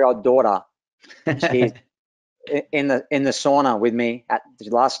 5-year-old daughter, she's in the sauna with me.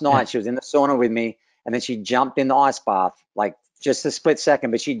 Last night, she was in the sauna with me, and then she jumped in the ice bath, like just a split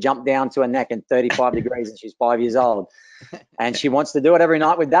second, but she jumped down to her neck in 35 degrees, and she's 5 years old, and she wants to do it every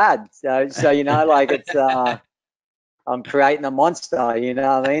night with dad. So you know, like it's I'm creating a monster, you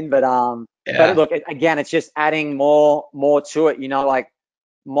know what I mean? But look, again, it's just adding more to it. You know, like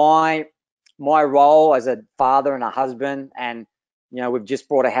my role as a father and a husband, and you know, we've just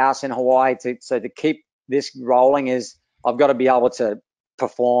bought a house in Hawaii. So to keep this rolling is I've got to be able to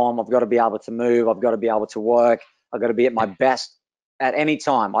perform. I've got to be able to move. I've got to be able to work. I've got to be at my best at any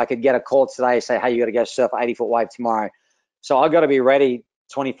time. I could get a call today, say, hey, you got to go surf an 80-foot wave tomorrow. So I've got to be ready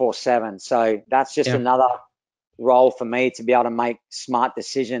 24/7. So that's just another role for me to be able to make smart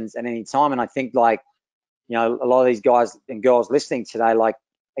decisions at any time. And I think, like, you know, a lot of these guys and girls listening today, like,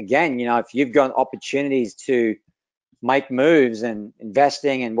 again, you know, if you've got opportunities to make moves and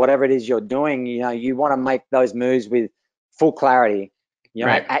investing and whatever it is you're doing, you know, you want to make those moves with full clarity, you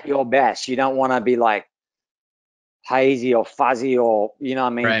know, at your best. You don't want to be like hazy or fuzzy, or, you know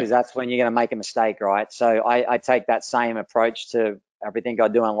what I mean? Because that's when you're going to make a mistake, right? So I take that same approach to everything I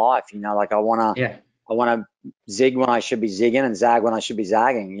do in life. You know, like I want to zig when I should be zigging and zag when I should be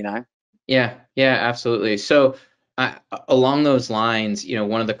zagging, you know? Yeah, absolutely. So along those lines, you know,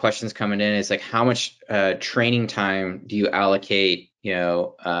 one of the questions coming in is like, how much training time do you allocate, you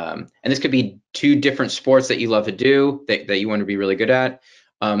know, and this could be 2 different sports that you love to do that you want to be really good at,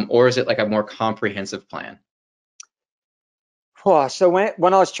 or is it like a more comprehensive plan? So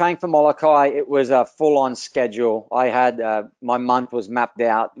when I was training for Molokai, it was a full-on schedule. I had my month was mapped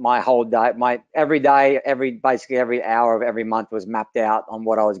out. My whole day, every day, basically every hour of every month was mapped out on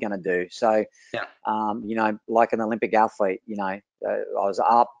what I was going to do. So, you know, like an Olympic athlete, you know, I was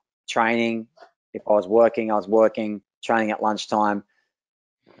up training. If I was working, training at lunchtime,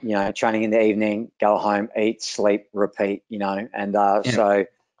 you know, training in the evening, go home, eat, sleep, repeat, you know. And so,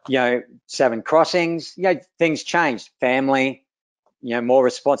 you know, 7 crossings, you know, things changed. Family, you know, more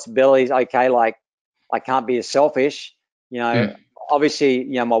responsibilities. Okay, like I can't be as selfish, you know. Obviously,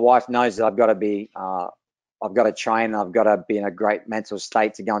 you know, my wife knows that I've got to train, and I've got to be in a great mental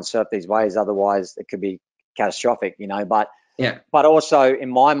state to go and surf these waves. Otherwise, it could be catastrophic, you know. But also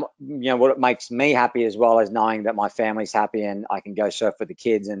in my, you know, what makes me happy as well is knowing that my family's happy and I can go surf with the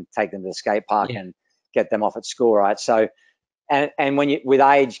kids and take them to the skate park and get them off at school, right? So, and when with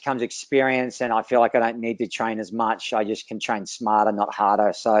age comes experience, and I feel like I don't need to train as much. I just can train smarter, not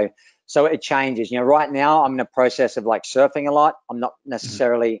harder. So it changes. You know, right now I'm in a process of like surfing a lot. I'm not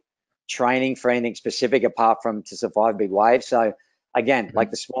necessarily training for anything specific apart from to survive big waves. So again,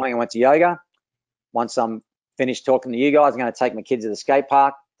 like this morning I went to yoga. Once I'm finished talking to you guys, I'm going to take my kids to the skate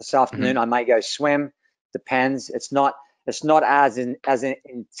park. This afternoon I may go swim. Depends. It's not as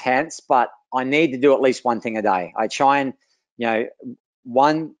intense, but I need to do at least one thing a day. I try and, you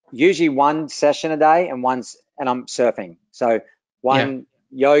know, usually one session a day, and I'm surfing. So one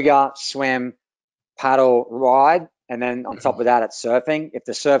yoga, swim, paddle, ride, and then on top of that, it's surfing. If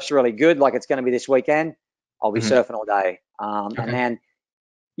the surf's really good, like it's going to be this weekend, I'll be surfing all day. And then,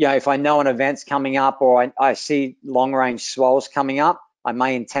 you know, if I know an event's coming up, or I see long range swells coming up, I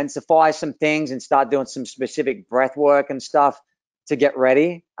may intensify some things and start doing some specific breath work and stuff to get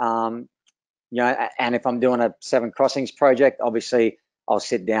ready. You know, and if I'm doing a 7 crossings project, obviously I'll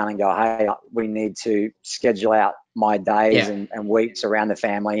sit down and go, hey, we need to schedule out my days and weeks around the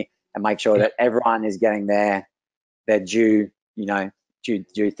family and make sure that everyone is getting their due, you know,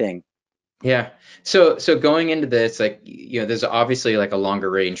 due thing. Yeah. So going into this, like, you know, there's obviously like a longer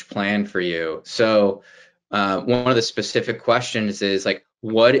range plan for you. So one of the specific questions is like,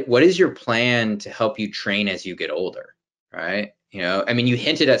 what is your plan to help you train as you get older, right? You know, I mean, you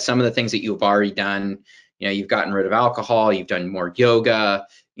hinted at some of the things that you've already done. You know, you've gotten rid of alcohol, you've done more yoga,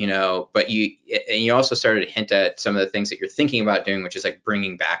 you know, but you also started to hint at some of the things that you're thinking about doing, which is like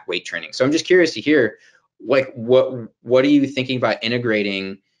bringing back weight training. So I'm just curious to hear, like, what are you thinking about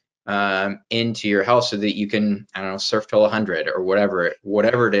integrating into your health so that you can, I don't know, surf till 100 or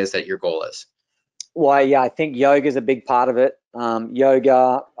whatever it is that your goal is? Well, yeah, I think yoga is a big part of it.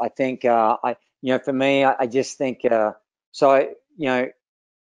 Yoga, I think, for me, I just think,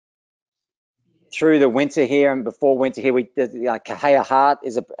 through the winter here and before winter here, we did, Kahea Hart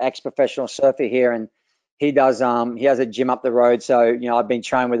is an ex-professional surfer here, and he has a gym up the road. So, I've been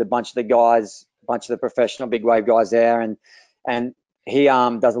training with a bunch of the guys, a bunch of the professional big wave guys there, and he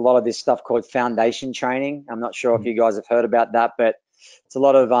does a lot of this stuff called foundation training. I'm not sure if you guys have heard about that, but it's a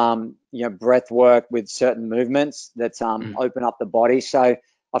lot of breath work with certain movements that open up the body. So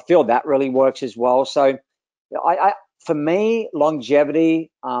I feel that really works as well. So for me,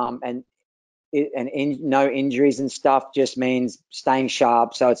 longevity no injuries and stuff just means staying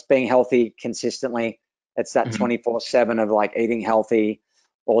sharp. So it's being healthy consistently. It's that Mhm. 24/7 of like eating healthy,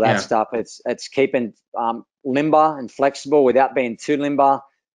 all that Yeah. stuff. It's keeping limber and flexible without being too limber.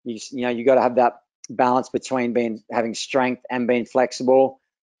 You got to have that balance between having strength and being flexible,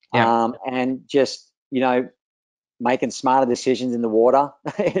 Yeah. and just making smarter decisions in the water.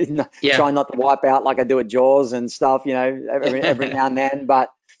 Yeah. Trying not to wipe out like I do at Jaws and stuff. Every now and then,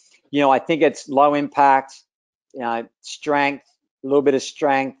 but I think it's low impact, strength, a little bit of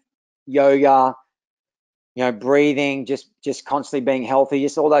strength, yoga, breathing, just constantly being healthy.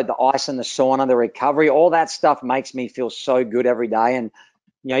 Just although the ice and the sauna, the recovery, all that stuff makes me feel so good every day. And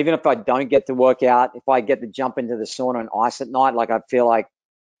even if I don't get to work out, if I get to jump into the sauna and ice at night, like I feel like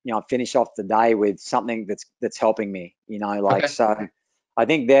I finish off the day with something that's helping me. Okay. So. I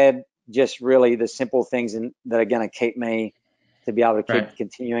think they're just really the simple things that are going to keep me to be able to Right. keep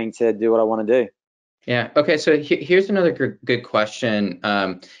continuing to do what I want to do. Yeah. Okay. So here's another good question.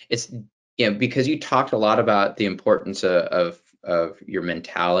 It's because you talked a lot about the importance of your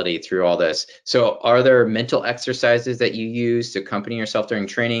mentality through all this. So are there mental exercises that you use to accompany yourself during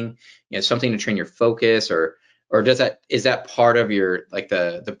training? Something to train your focus, or is that part of your like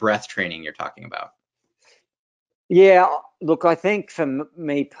the breath training you're talking about? Yeah, look, I think for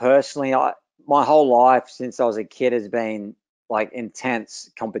me personally, my whole life since I was a kid has been like intense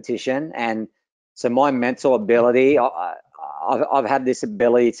competition, and so my mental ability, I've had this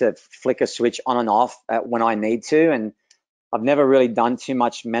ability to flick a switch on and off when I need to, and I've never really done too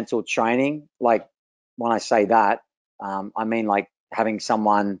much mental training. Like when I say that, I mean like having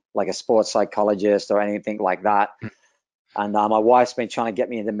someone like a sports psychologist or anything like that. And my wife's been trying to get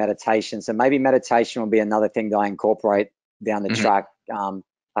me into meditation. So maybe meditation will be another thing that I incorporate down the Hmm. track. I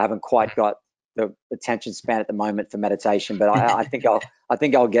haven't quite got the attention span at the moment for meditation, but I think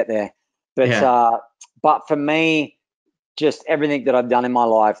I'll get there. But Yeah. but for me, just everything that I've done in my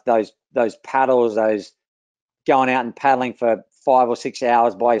life, those paddles, those going out and paddling for 5 or 6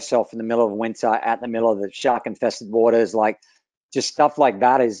 hours by yourself in the middle of winter, out in the middle of the shark infested waters, like just stuff like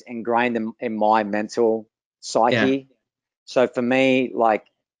that is ingrained in my mental Yeah. psyche. So for me, like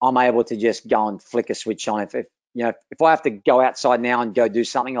I'm able to just go and flick a switch on. If I have to go outside now and go do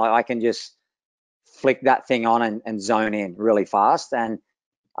something, like I can just flick that thing on and zone in really fast. And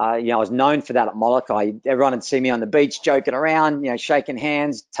I was known for that at Molokai. Everyone would see me on the beach joking around, shaking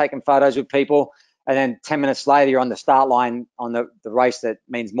hands, taking photos with people. And then 10 minutes later, you're on the start line on the race that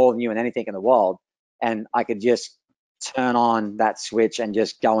means more than you and anything in the world. And I could just turn on that switch and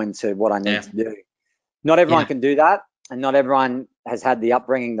just go into what I need Yeah. to do. Not everyone Yeah. can do that, and not everyone has had the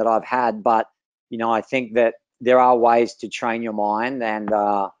upbringing that I've had. But I think that there are ways to train your mind, and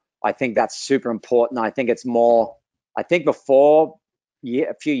I think that's super important. I think it's more. I think before,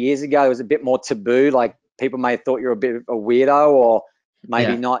 a few years ago, it was a bit more taboo. Like people may have thought you're a bit of a weirdo, or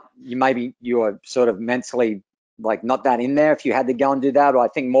maybe Yeah. not. Maybe you were sort of mentally like not that in there if you had to go and do that. But I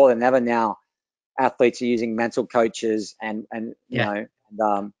think more than ever now, athletes are using mental coaches and Yeah.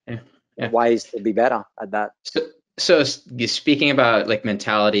 Yeah. Yeah. ways to be better at that. Speaking about like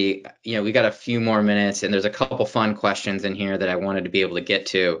mentality, we got a few more minutes, and there's a couple fun questions in here that I wanted to be able to get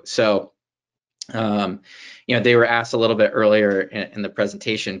to. So, um, they were asked a little bit earlier in the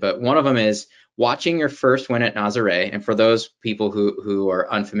presentation, but one of them is watching your first win at Nazaré. And for those people who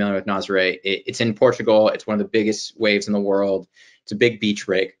are unfamiliar with Nazaré, it's in Portugal. It's one of the biggest waves in the world. It's a big beach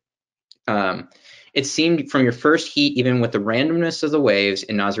rig. Um, it seemed from your first heat, even with the randomness of the waves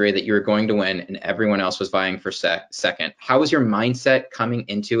in Nazare, that you were going to win and everyone else was vying for second. How was your mindset coming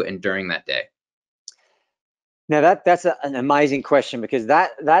into and during that day? Now that's an amazing question, because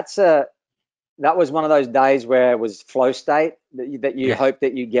that was one of those days where it was flow state that you Yeah. hope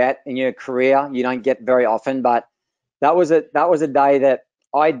that you get in your career. You don't get very often, but that was a day that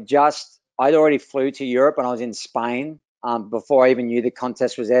I'd already flew to Europe, and I was in Spain before I even knew the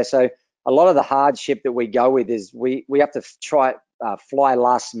contest was there. So a lot of the hardship that we go with is we have to try fly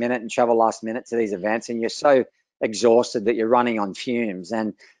last minute and travel last minute to these events, and you're so exhausted that you're running on fumes.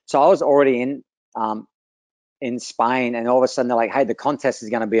 And so I was already in um, in Spain, and all of a sudden they're like, "Hey, the contest is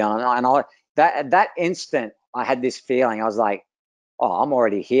going to be on," and that instant I had this feeling. I was like, "Oh, I'm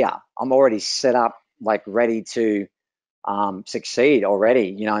already here. I'm already set up, like ready to succeed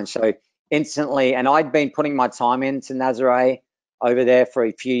already," And so instantly, and I'd been putting my time into Nazare over there for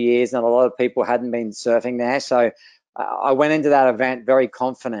a few years, and a lot of people hadn't been surfing there. So I went into that event very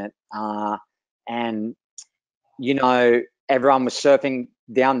confident, and everyone was surfing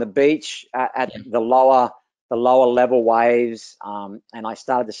down the beach at the lower level waves, and I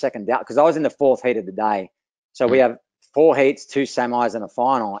started the second down because I was in the fourth heat of the day. So we have 4 heats, 2 semis, and a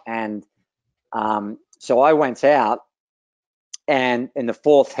final, and so I went out, and in the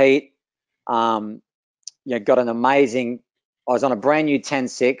fourth heat, got an amazing. I was on a brand new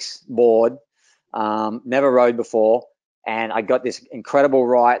 10.6 board, never rode before, and I got this incredible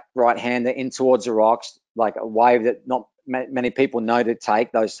right-hander in towards the rocks, like a wave that not many people know to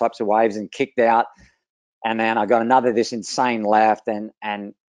take those types of waves, and kicked out. And then I got this insane left, and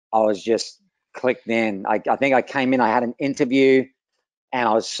I was just clicked in. I think I came in, I had an interview, and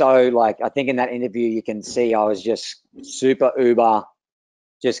I was so I think in that interview you can see I was just super uber,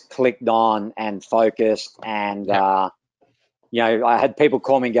 just clicked on and focused, and I had people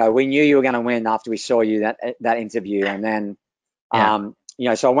call me and go, "We knew you were going to win after we saw you that interview." And then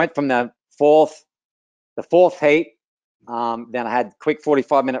so I went from the fourth heat, then I had quick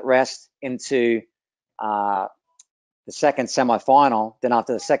 45-minute rest into the second semifinal. Then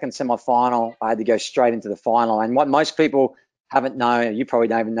after the second semifinal, I had to go straight into the final. And what most people haven't known, you probably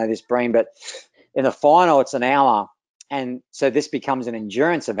don't even know this, Breen, but in the final, it's an hour. And so this becomes an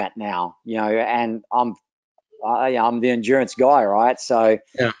endurance event now, and I'm the endurance guy, right? So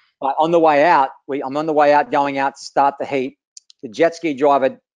on the way out, I'm on the way out, going out to start the heat. The jet ski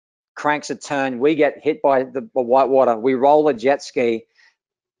driver cranks a turn. We get hit by the white water. We roll a jet ski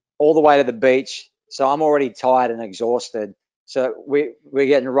all the way to the beach. So I'm already tired and exhausted. So we're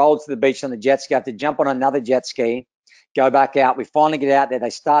getting rolled to the beach on the jet ski. I have to jump on another jet ski, go back out. We finally get out there. They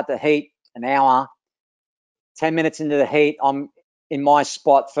start the heat, an hour. 10 minutes into the heat, I'm in my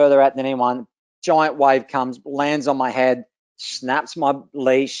spot further out than anyone. Giant wave comes, lands on my head, snaps my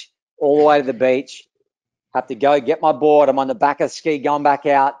leash all the way to the beach. Have to go get my board. I'm on the back of the ski going back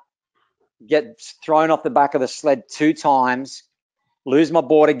out. Get thrown off the back of the sled 2 times. Lose my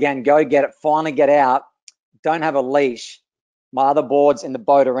board again, go get it, finally get out. Don't have a leash. My other board's in the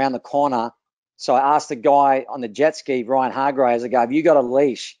boat around the corner. So I asked the guy on the jet ski, Ryan Hargraves, I go, "Have you got a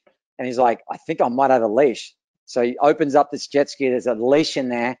leash?" And he's like, "I think I might have a leash." So he opens up this jet ski. There's a leash in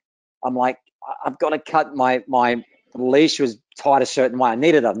there. I'm like, "I've got to cut my leash was tied a certain way. I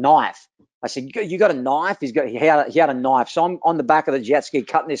needed a knife." I said, "You got a knife?" He had a knife. So I'm on the back of the jet ski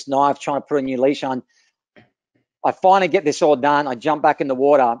cutting this knife, trying to put a new leash on. I finally get this all done. I jump back in the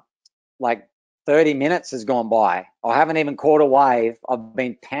water. Like 30 minutes has gone by. I haven't even caught a wave. I've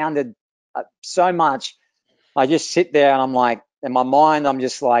been pounded so much. I just sit there and I'm like, in my mind, I'm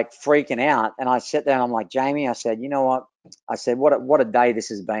just like freaking out. And I sit there and I'm like, "Jamie," I said, "You know what?" I said, what a day this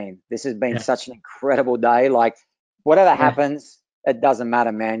has been. This has been such an incredible day. Like, whatever happens, it doesn't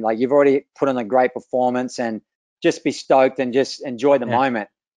matter, man. Like, you've already put in a great performance, and just be stoked and just enjoy the moment.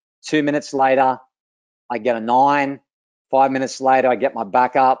 2 minutes later, I get a 9. 5 minutes later, I get my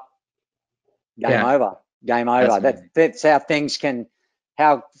back up. Game over. Game over. That's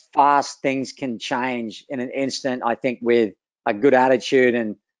how fast things can change in an instant. I think with a good attitude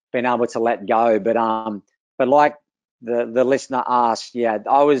and being able to let go. But like the listener asked,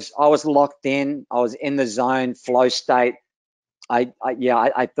 I was locked in. I was in the zone, flow state. I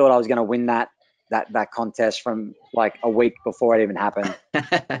thought I was going to win that contest from like a week before it even happened.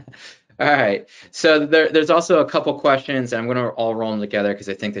 All right. So there's also a couple questions, and I'm going to all roll them together because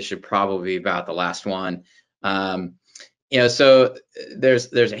I think this should probably be about the last one. So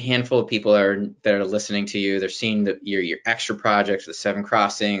there's a handful of people that are listening to you. They're seeing your extra projects, the Seven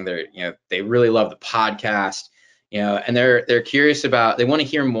Crossing. They really love the podcast. And they're curious about. They want to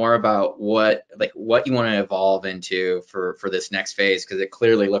hear more about what you want to evolve into for this next phase, because it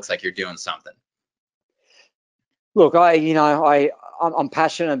clearly looks like you're doing something. Look, I'm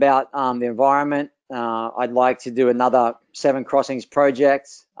passionate about the environment. I'd like to do another Seven Crossings project.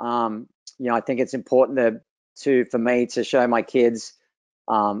 I think it's important for me to show my kids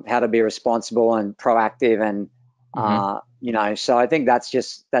how to be responsible and proactive, and so I think that's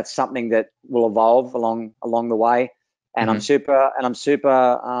something that will evolve along the way. And I'm super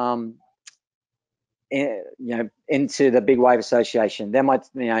into the Big Wave Association.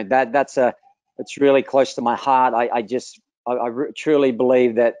 It's really close to my heart. I truly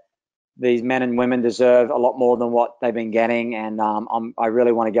believe that these men and women deserve a lot more than what they've been getting, and I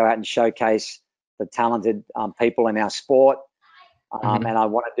really want to go out and showcase the talented people in our sport. And I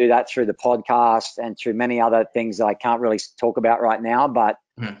want to do that through the podcast and through many other things that I can't really talk about right now, but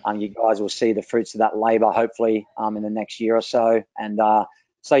you guys will see the fruits of that labor hopefully in the next year or so. And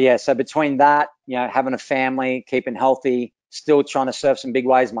so between that, having a family, keeping healthy, still trying to surf some big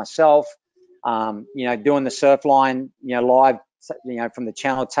waves myself, doing the surf line, live, from the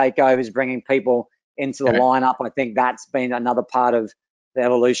channel takeovers, bringing people into the lineup. I think that's been another part of the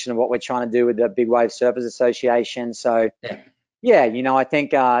evolution of what we're trying to do with the Big Wave Surfers Association. So yeah, I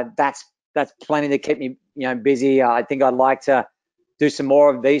think that's plenty to keep me, busy. I think I'd like to do some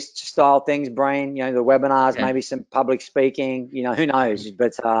more of these style things, Brain. The webinars, maybe some public speaking. Who knows?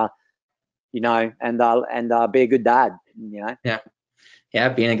 But and be a good dad. Yeah,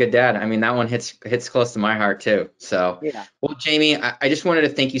 being a good dad. I mean, that one hits close to my heart too. So, yeah. Well, Jamie, I just wanted to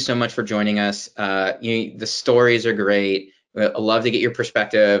thank you so much for joining us. The stories are great. I'd love to get your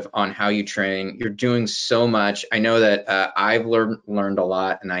perspective on how you train. You're doing so much. I know that I've learned a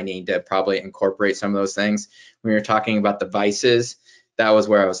lot, and I need to probably incorporate some of those things. When you're talking about the vices, that was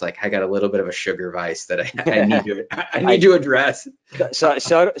where I was like, I got a little bit of a sugar vice that I need to address. So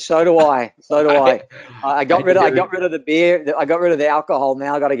do I. So do I. I got rid of the beer. I got rid of the alcohol.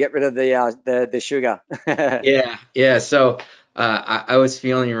 Now I got to get rid of the sugar. Yeah. So I was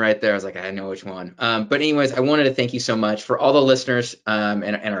feeling you right there. I was like, I know which one. But anyways, I wanted to thank you so much for all the listeners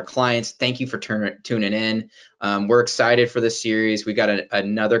and our clients. Thank you for tuning in. We're excited for this series. We got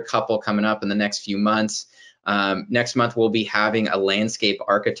another couple coming up in the next few months. Next month we'll be having a landscape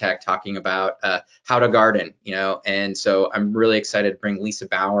architect talking about how to garden, and so I'm really excited to bring Lisa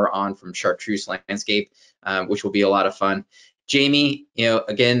Bauer on from Chartreuse Landscape, which will be a lot of fun. Jamie,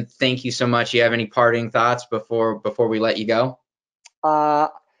 again, thank you so much. You have any parting thoughts before we let you go?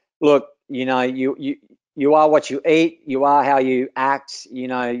 Look, you are what you eat. You are how you act.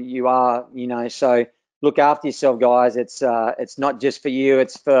 You are. So look after yourself, guys. It's not just for you.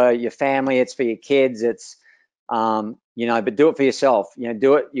 It's for your family. It's for your kids. It's but do it for yourself.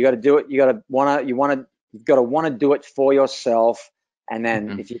 Do it. You got to do it. You've got to want to do it for yourself. And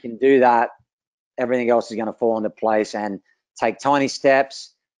then if you can do that, everything else is going to fall into place. And take tiny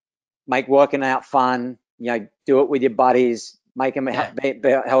steps. Make working out fun. Do it with your buddies. Make them be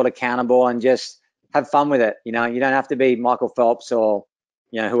held accountable, and just have fun with it. You don't have to be Michael Phelps or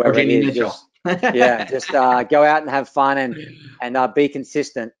whoever it is. Just go out and have fun and be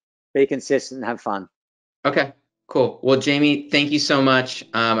consistent. Be consistent and have fun. Okay, cool. Well, Jamie, thank you so much.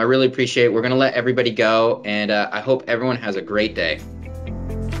 I really appreciate it. We're going to let everybody go, and I hope everyone has a great day.